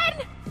 Ryan!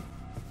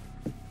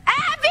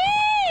 Abby!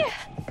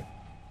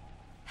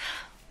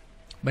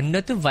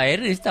 Benda tu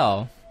virus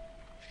tau.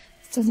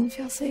 This doesn't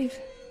feel safe.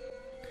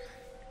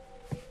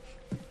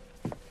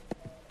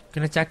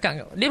 Kena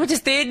cakap. Dia macam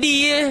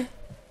steady je.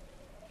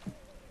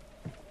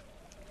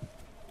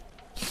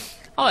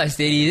 Oh,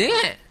 steady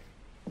sangat.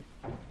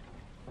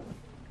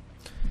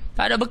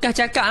 Tak ada bekas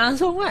cakap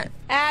langsung kan.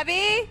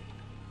 Abby?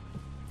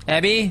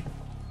 Abby?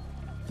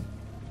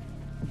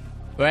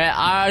 Where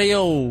are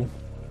you?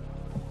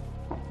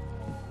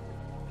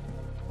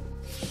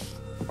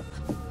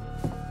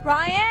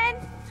 Ryan?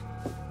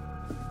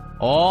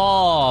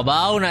 Oh,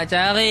 baru nak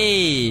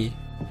cari.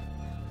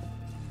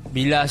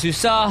 Bila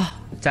susah,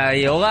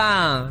 cari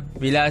orang.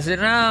 Bila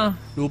senang,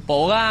 lupa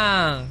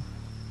orang.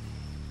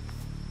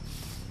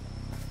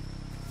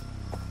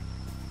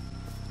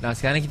 Nah,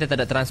 sekarang kita tak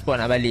ada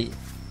transport nak balik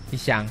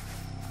Pisang.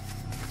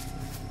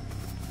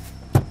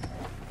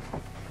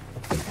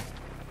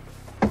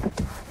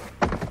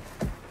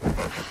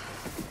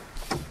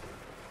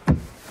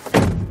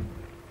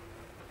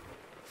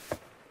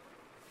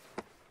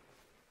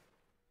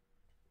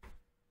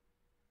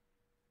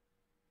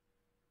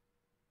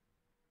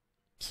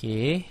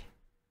 Okay.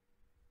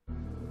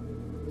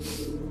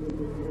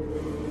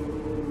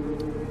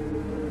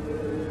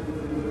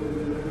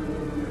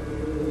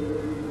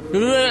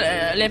 Dulu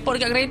lepot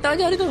dekat kereta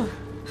je hari tu.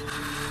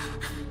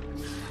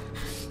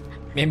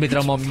 Member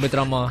drama.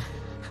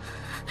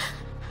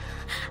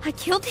 I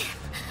killed him.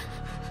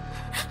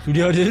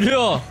 Dia.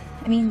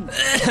 I mean,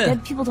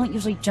 dead people don't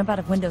usually jump out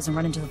of windows and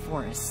run into the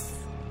forest.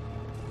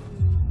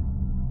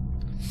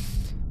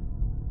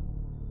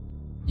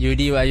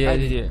 Yudi, why you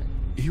did?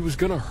 He was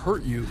gonna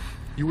hurt you.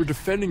 You were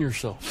defending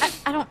yourself.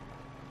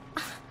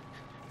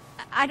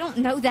 I don't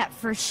know that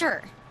for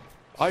sure.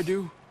 I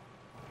do.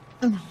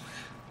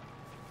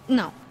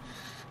 No.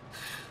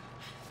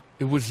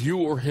 It was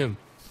you or him.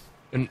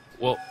 And,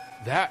 well,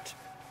 that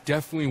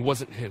definitely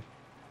wasn't him.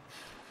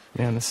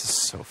 Man, this is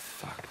so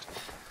fucked.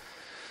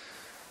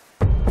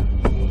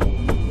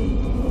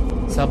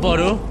 Siapa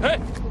tu? Hey!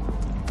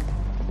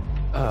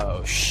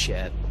 Oh,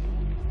 shit.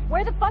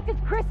 Where the fuck is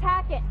Chris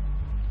Hackett?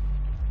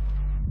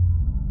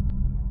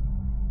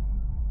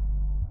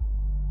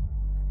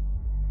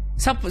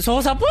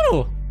 Siapa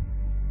tu?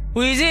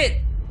 Who is it?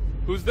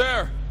 Who's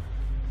there?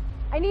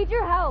 I need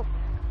your help.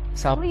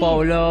 Siapa Please.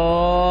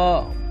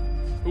 pula?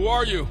 Who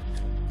are you?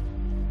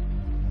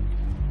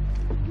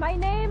 My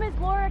name is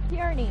Laura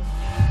Kearney.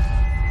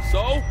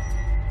 So?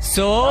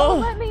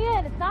 Don't let me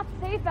in. It's not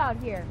safe out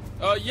here.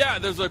 Yeah,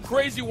 there's a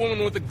crazy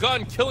woman with a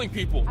gun killing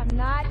people. I'm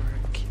not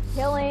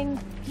killing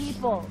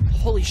people.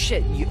 Holy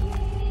shit,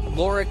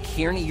 Laura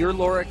Kearney? You're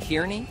Laura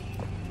Kearney?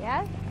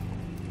 Yes?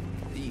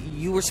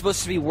 You were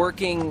supposed to be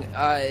working,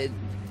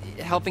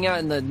 helping out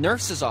in the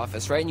nurse's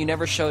office, right? And you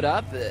never showed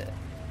up?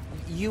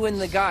 You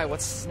and the guy,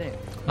 what's his name?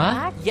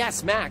 Huh?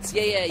 Yes, Max.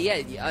 Yeah.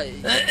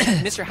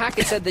 Mr.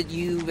 Hackett said that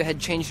you had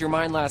changed your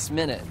mind last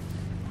minute.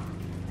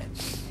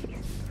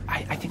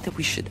 I think that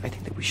we should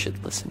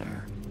listen to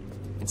her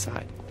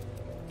inside.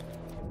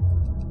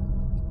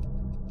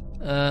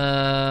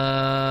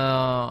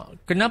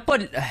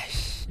 Kenapa?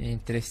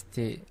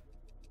 Interesting.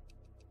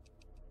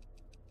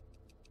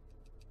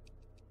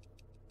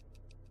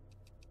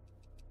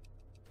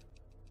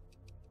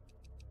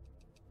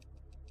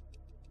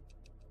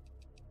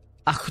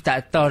 Aku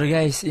tak tahu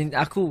guys.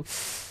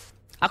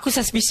 Aku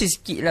suspicious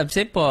sikit lah.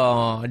 Siapa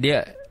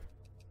dia?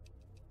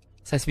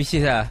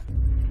 Suspicious lah.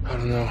 I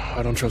don't know. I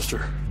don't trust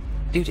her.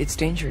 Dude, it's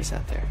dangerous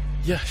out there.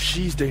 Yeah,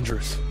 she's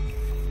dangerous.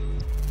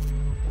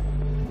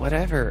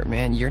 Whatever,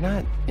 man. You're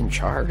not in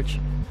charge.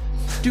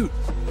 Dude.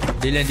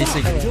 Dylan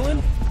disagree.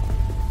 Dylan?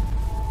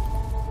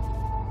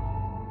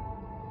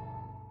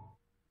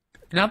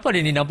 Kenapa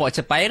dia ni nampak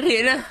macam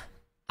pirate lah?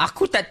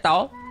 Aku tak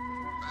tahu.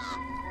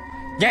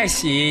 Guys,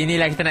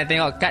 inilah kita nak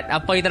tengok kad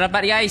apa kita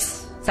dapat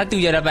guys. Satu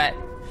je dapat.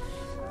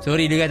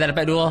 Sorry dia kata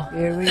dapat dua.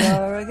 Here we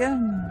are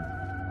again.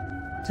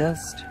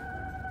 Just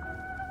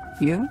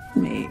you and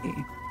me.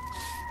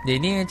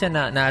 Dia ni macam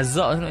nak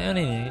azab sebenarnya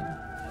ni.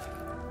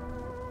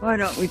 Why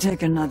don't we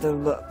take another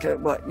look at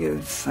what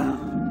you've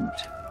found?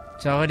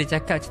 Cara dia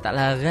cakap macam tak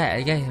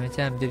larat guys.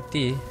 Macam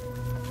betul-betul.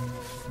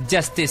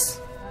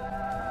 Justice.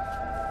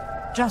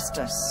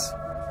 Justice.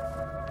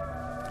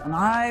 An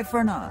eye for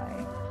an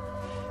eye.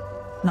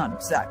 Not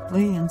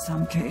exactly in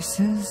some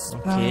cases,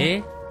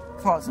 Okay.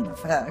 but cause and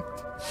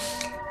effect.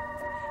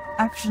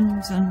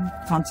 Actions and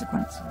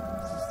consequences.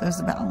 There's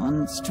a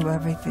balance to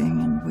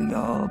everything, and we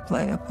all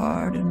play a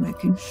part in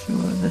making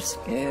sure the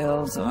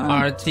scales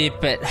are...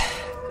 Artipet.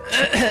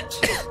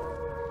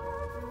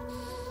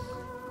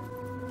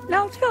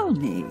 Now tell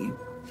me,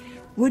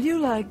 would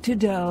you like to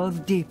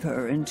delve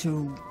deeper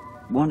into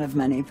one of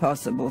many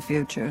possible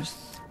futures?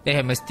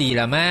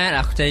 Mestilah Mat.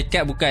 Aku cari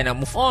kad bukan nak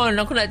move on.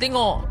 Aku nak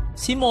tengok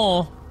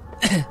Simo.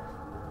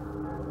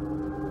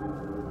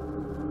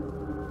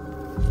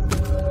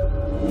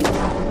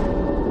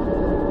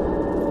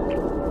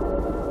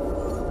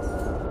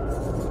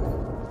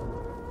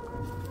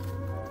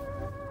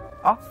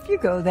 Off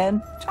you go then.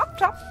 Chop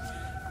chop.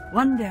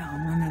 One down,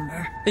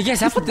 remember.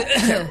 Guys, apa tu?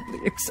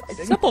 Terribly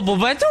exciting. Siapa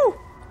perempuan tu?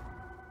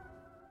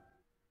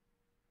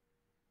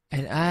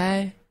 An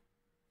eye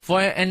for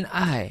an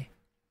eye.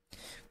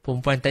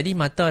 Perempuan tadi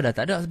mata dah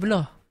tak ada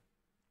sebelah.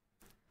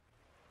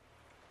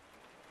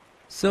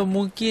 So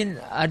mungkin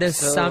ada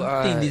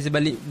something di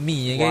sebalik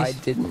me ya guys.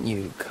 Why didn't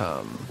you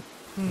come?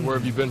 Where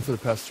have you been for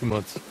the past 2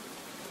 months?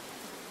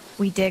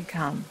 We did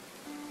come.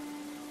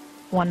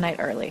 One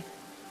night early.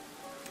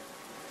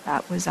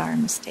 That was our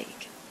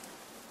mistake.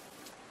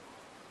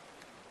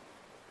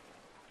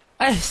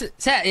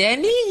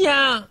 Yang ni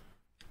yang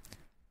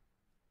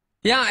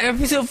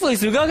episode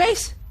first juga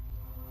guys.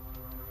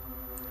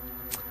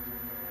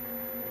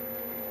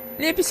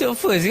 Ni episode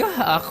first ke?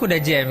 Aku dah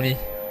jam ni.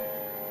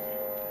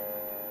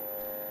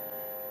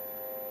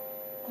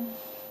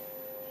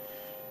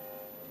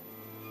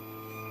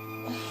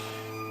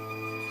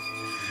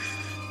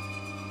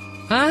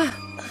 Hah?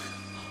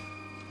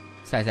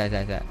 Sat.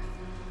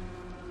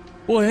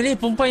 Oh, yang ni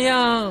perempuan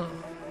yang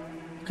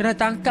kena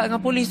tangkap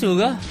dengan polis tu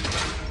ke?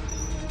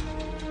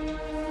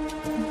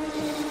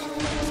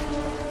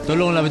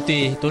 Tolonglah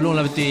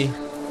betul.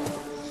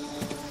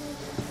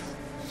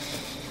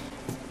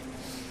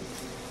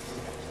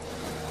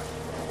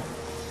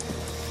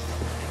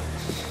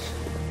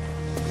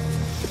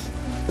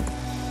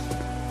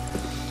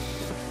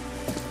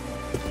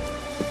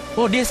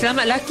 Oh, dia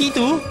selamat lelaki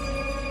tu.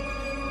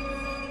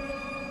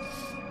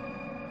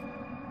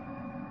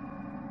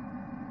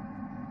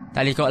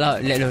 Tali kau lah,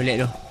 let lo.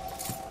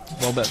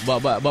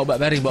 Bawa bat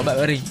baring.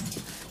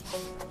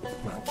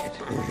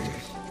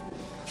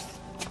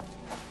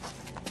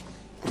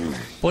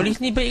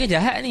 Polis ni baik ke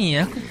jahat ni?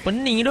 Aku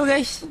pening tu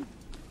guys.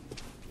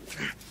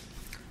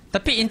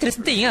 Tapi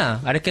interesting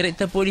lah. Ada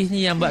karakter polis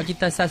ni yang buat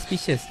kita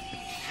suspicious.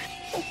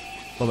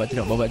 Bawa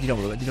tidur.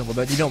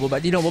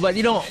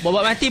 Bawa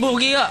mati pun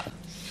pergi kak.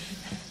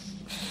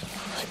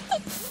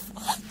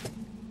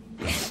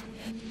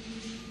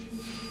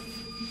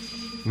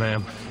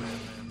 Ma'am,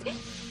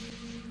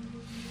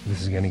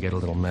 this is gonna get a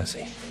little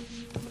messy.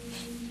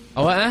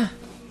 Awak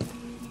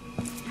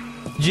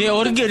J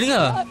organ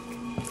ke?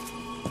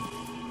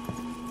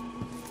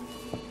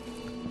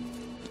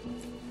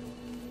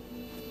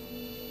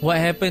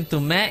 What happened to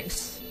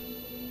Max?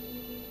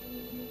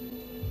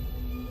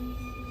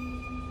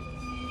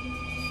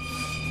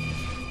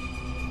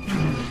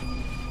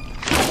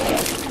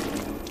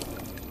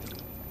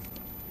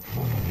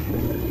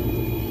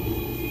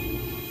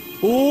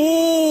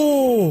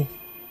 Oh!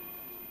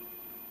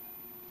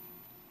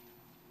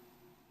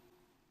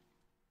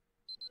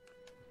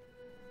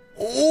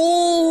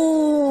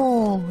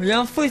 Oh!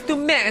 Yang first tu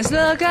Max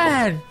lah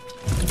kan?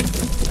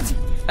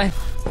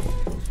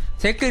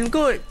 Second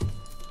kot.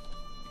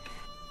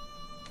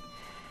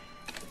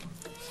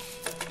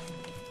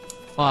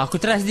 Oh,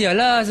 aku trust dia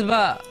lah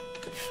sebab...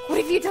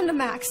 What have you done to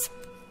Max?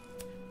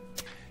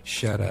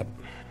 Shut up.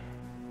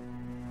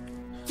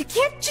 You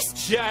can't just...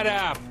 Shut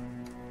up!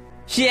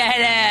 Shut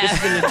up! This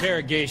is an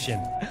interrogation.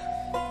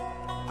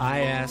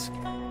 I ask,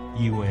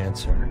 you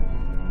answer.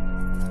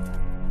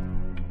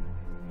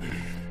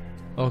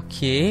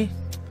 Okay.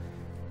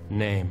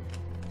 Name.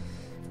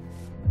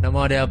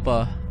 Nama dia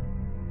apa?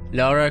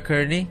 Laura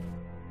Kearney?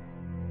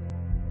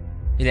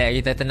 Bila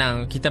kita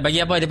tenang. Kita bagi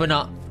apa dia pun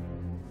nak.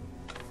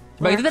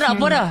 Sebab kita tak ada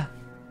apa dah.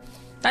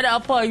 Tak ada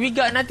apa. We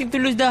got nothing to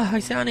lose dah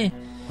sekarang ni.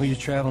 Who are you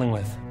traveling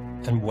with?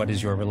 And what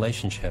is your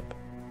relationship?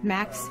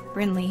 Max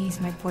Brinley, he's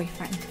my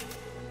boyfriend.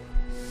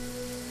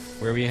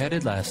 Where were you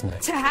headed last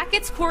night? To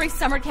Hackett's Quarry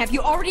summer camp.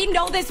 You already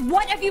know this.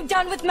 What have you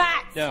done with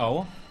Max?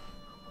 No.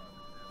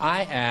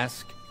 I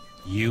ask,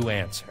 you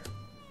answer.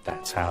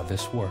 That's how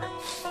this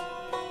works.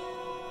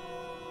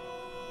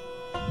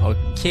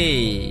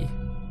 Okay.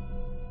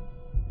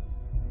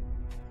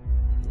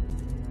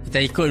 Kita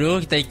ikut dulu,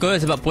 kita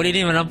ikut sebab Poli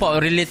ni nampak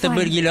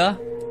relatable Fine. gila.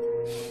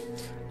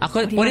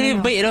 Aku What do you Poli ni wanna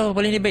know? baik tau,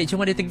 Poli ni baik,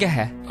 cuma dia tegas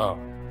lah. Oh.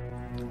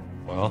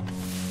 Well,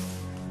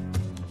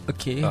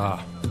 Okay.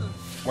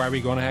 why are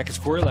we going to hack his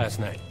quarry last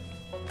night?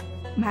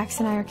 Max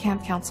and I are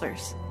camp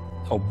counselors.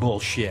 Oh,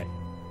 bullshit.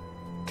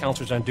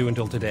 Counselors aren't due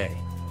until today.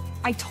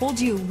 I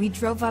told you, we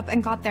drove up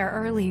and got there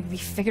early.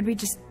 We figured we'd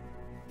just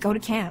go to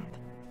camp.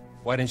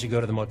 Why didn't you go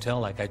to the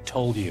motel like I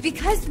told you?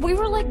 Because we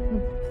were like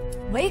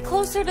way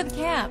closer to the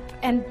camp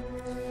and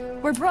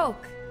we're broke.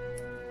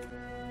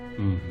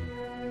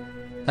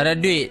 Tak ada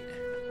duit.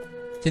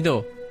 Macam tu.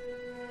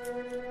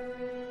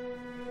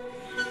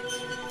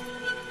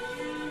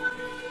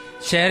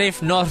 Sheriff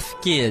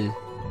Northkill.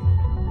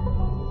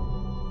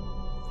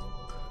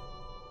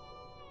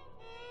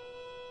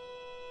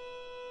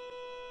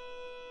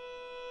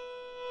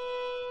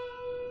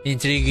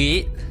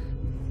 Intrigued.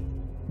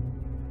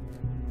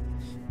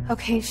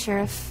 Okay,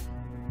 Sheriff.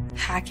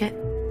 Hackett.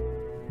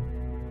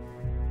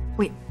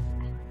 Wait,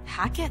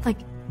 Hackett? Like,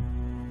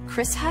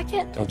 Chris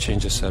Hackett? Don't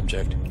change the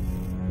subject.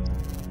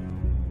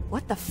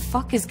 What the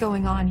fuck is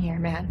going on here,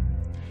 man?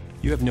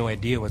 You have no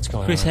idea what's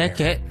going Chris on here.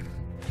 Hackett.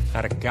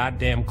 Not a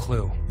goddamn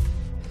clue.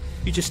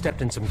 You just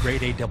stepped in some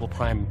grade A double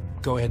prime,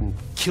 go ahead and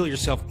kill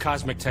yourself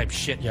cosmic type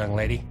shit, young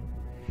lady.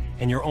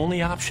 And your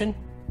only option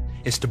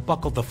is to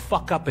buckle the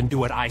fuck up and do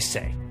what I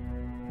say.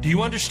 Do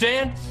you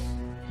understand?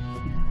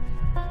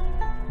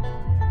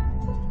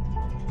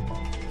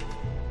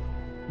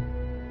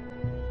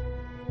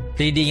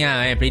 Pleading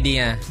ah, pleading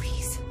ah.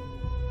 Please.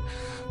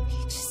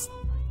 Just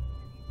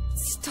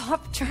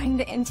stop trying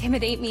to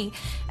intimidate me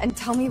and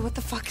tell me what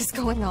the fuck is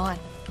going on.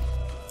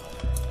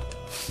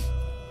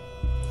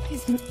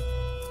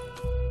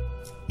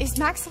 Is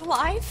Max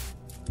alive?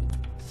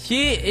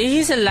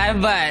 He's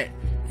alive, but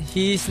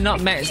he's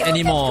not Max You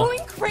anymore.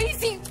 Going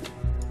crazy.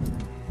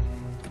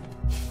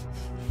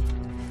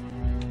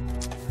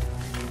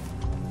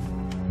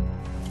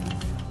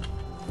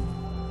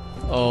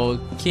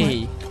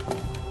 Okay.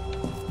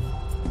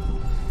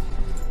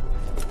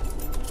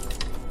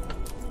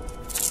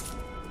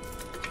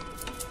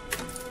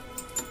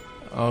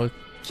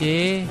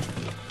 Okay.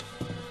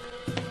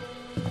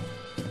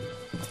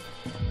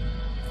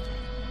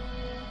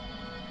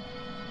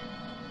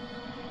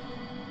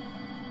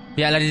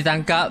 Biarlah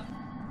ditangkap.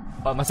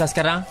 Buat masa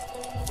sekarang.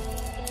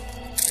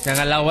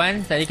 Jangan lawan.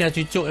 Tadi kena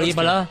cucuk lagi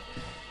pala.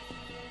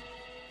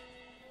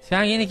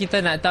 Sekarang ini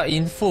kita nak tahu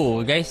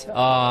info, guys.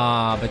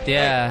 Betul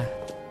ya.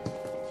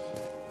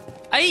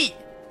 Ai!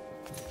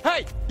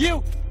 Hey,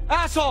 you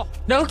asshole!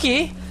 Dah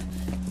okey?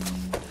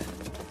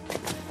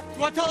 You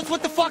want to tell us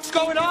what the fuck's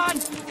going on?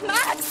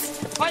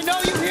 Max! I know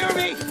you hear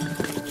me!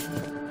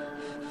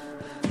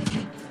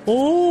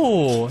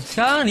 Oh,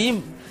 sekarang ni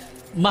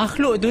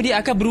makhluk tu dia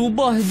akan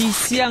berubah di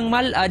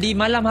di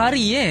malam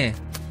hari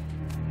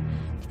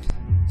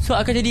So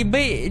akan jadi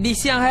baik di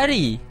siang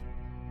hari.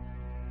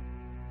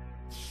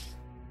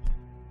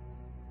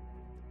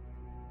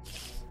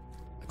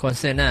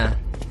 Concern lah.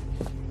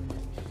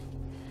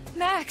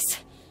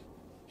 Max!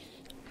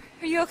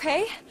 Are you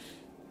okay?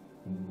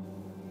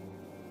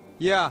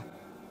 Yeah.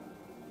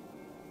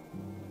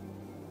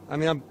 I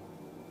mean,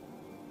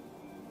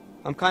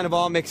 I'm kind of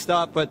all mixed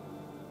up, but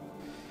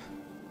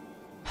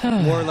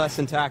more or less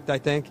intact, I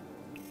think.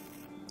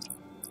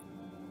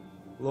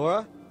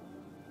 Laura?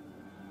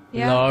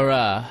 Yeah.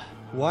 Laura.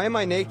 Why am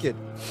I naked?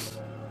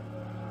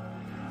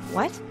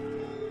 What?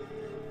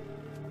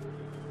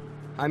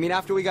 I mean,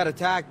 after we got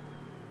attacked,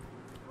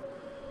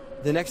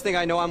 the next thing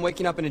I know, I'm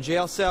waking up in a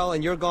jail cell,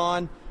 and you're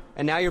gone,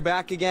 and now you're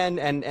back again,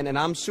 and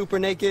I'm super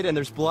naked, and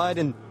there's blood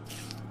and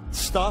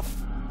stuff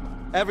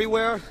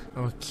everywhere.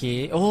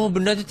 Okay. Oh,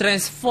 benda tu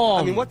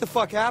transform. I mean, what the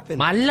fuck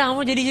happened? Malam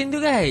pun jadi macam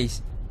tu,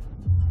 guys.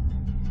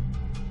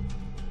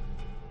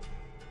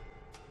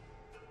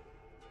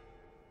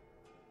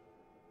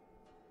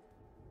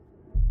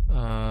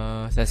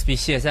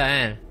 Suspicious lah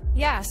kan?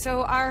 Yeah,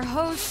 so our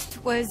host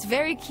was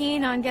very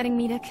keen on getting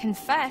me to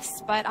confess,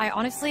 but I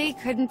honestly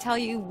couldn't tell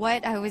you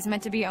what I was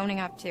meant to be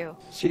owning up to.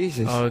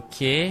 Jesus.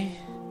 Okay.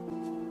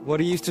 What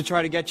he used to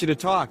try to get you to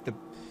talk? The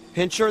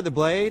pincher, the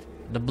blade?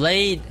 The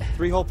blade.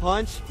 3-hole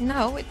punch?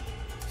 No, it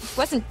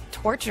wasn't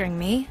torturing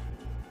me.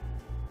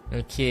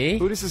 Okay.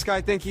 Who does this guy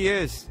think he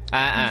is?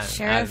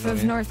 Sheriff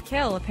of North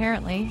Kill,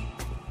 apparently.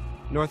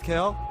 North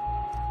Kill?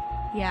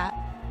 Yeah.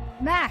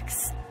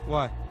 Max,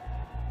 What?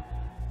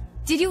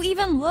 did you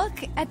even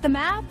look at the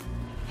map?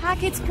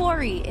 Hackett's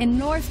Quarry in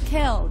North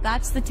Kill,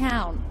 that's the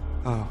town.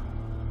 Oh.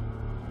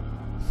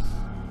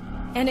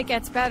 And it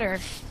gets better.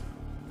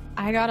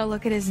 I gotta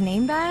look at his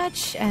name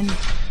badge and...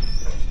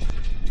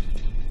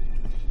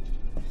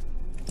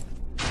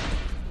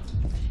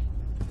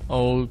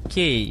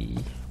 Okay.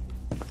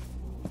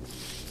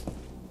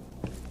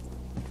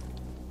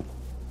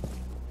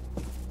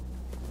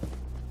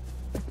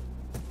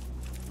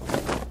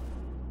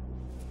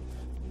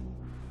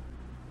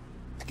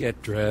 Get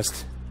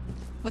dressed.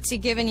 What's he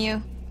giving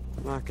you?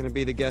 I'm not gonna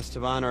be the guest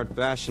of honor at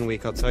Fashion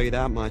Week, I'll tell you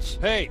that much.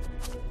 Hey!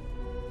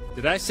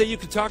 Did I say you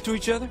could talk to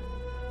each other?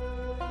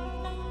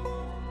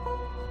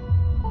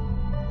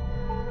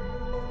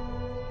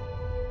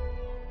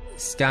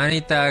 Sekarang ni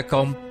kita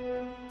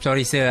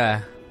sorry sir lah.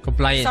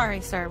 Compliant.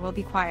 Sorry, sir. We'll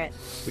be quiet.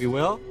 We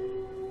will?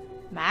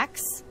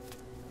 Max?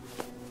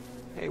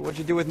 Hey, what'd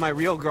you do with my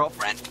real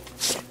girlfriend?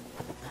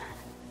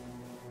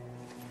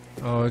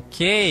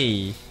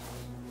 Okay.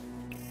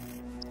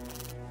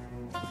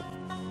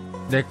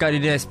 The car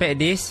didn't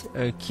expect this.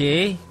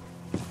 Okay.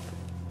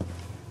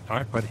 All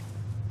right, buddy.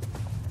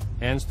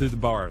 Hands through the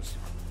bars.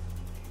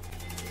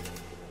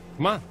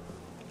 Come on.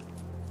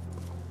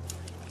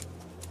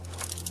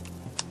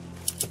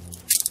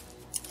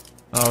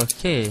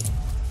 Okay.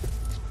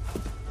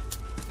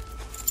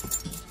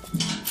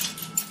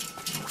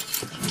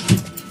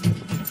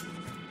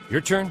 Your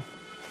turn.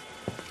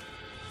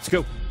 Let's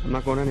go. I'm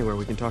not going anywhere.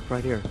 We can talk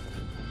right here.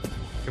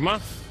 Come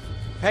on.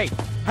 Hey!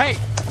 Hey!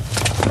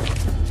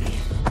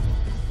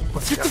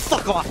 Get the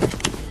fuck off!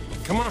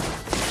 Come on.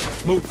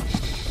 Move.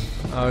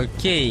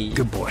 Okay.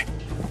 Good boy.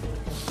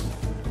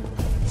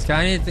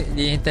 Sekarang ni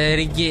dia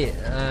interrogate.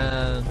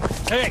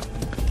 Hey!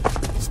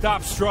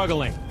 Stop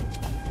struggling.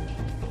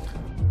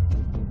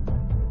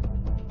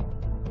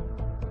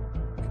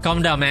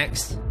 Calm down,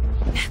 Max.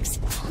 Max,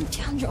 calm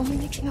down. You're only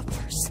making it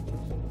worse.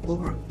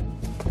 Laura.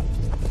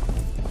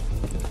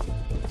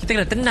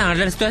 Kita kena tenang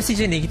dalam situasi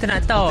macam ni. Kita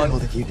nak tahu. What the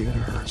hell did you do to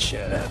her?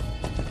 Shut up.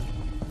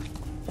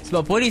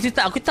 Sebab polis tu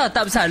aku tahu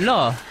tak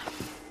bersalah.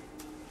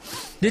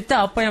 Dia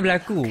tahu apa yang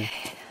berlaku.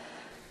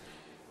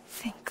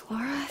 Think,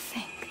 Laura,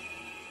 think.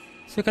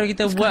 So kalau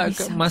kita buat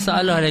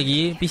masalah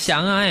lagi,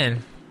 pisang lah kan.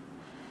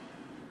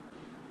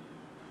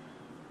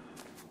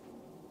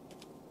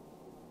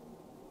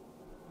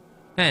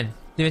 Kan?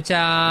 Dia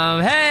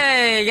macam,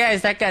 hey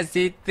guys, setakat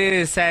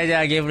situ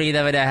saja gameplay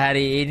kita pada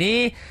hari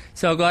ini.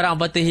 So korang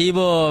apa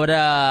terhibur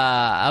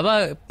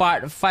pada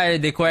part 5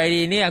 The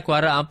Quarry ni. Aku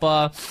harap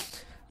apa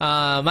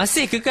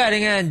masih kekal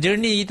dengan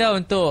journey kita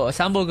untuk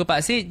sambung ke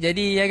part 6.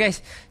 Jadi ya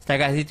guys,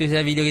 setakat situ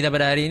saja video kita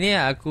pada hari ini.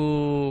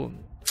 Aku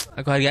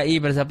hargai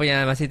pada siapa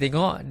yang masih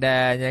tengok.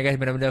 Dan ya guys,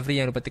 benda-benda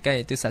free yang lupa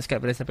tekan iaitu subscribe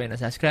pada siapa yang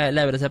nak subscribe,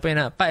 like pada siapa yang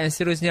nak part yang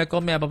seterusnya,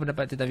 komen apa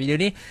pendapat tentang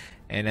video ni.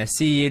 And I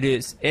see you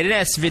dudes in the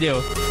next video.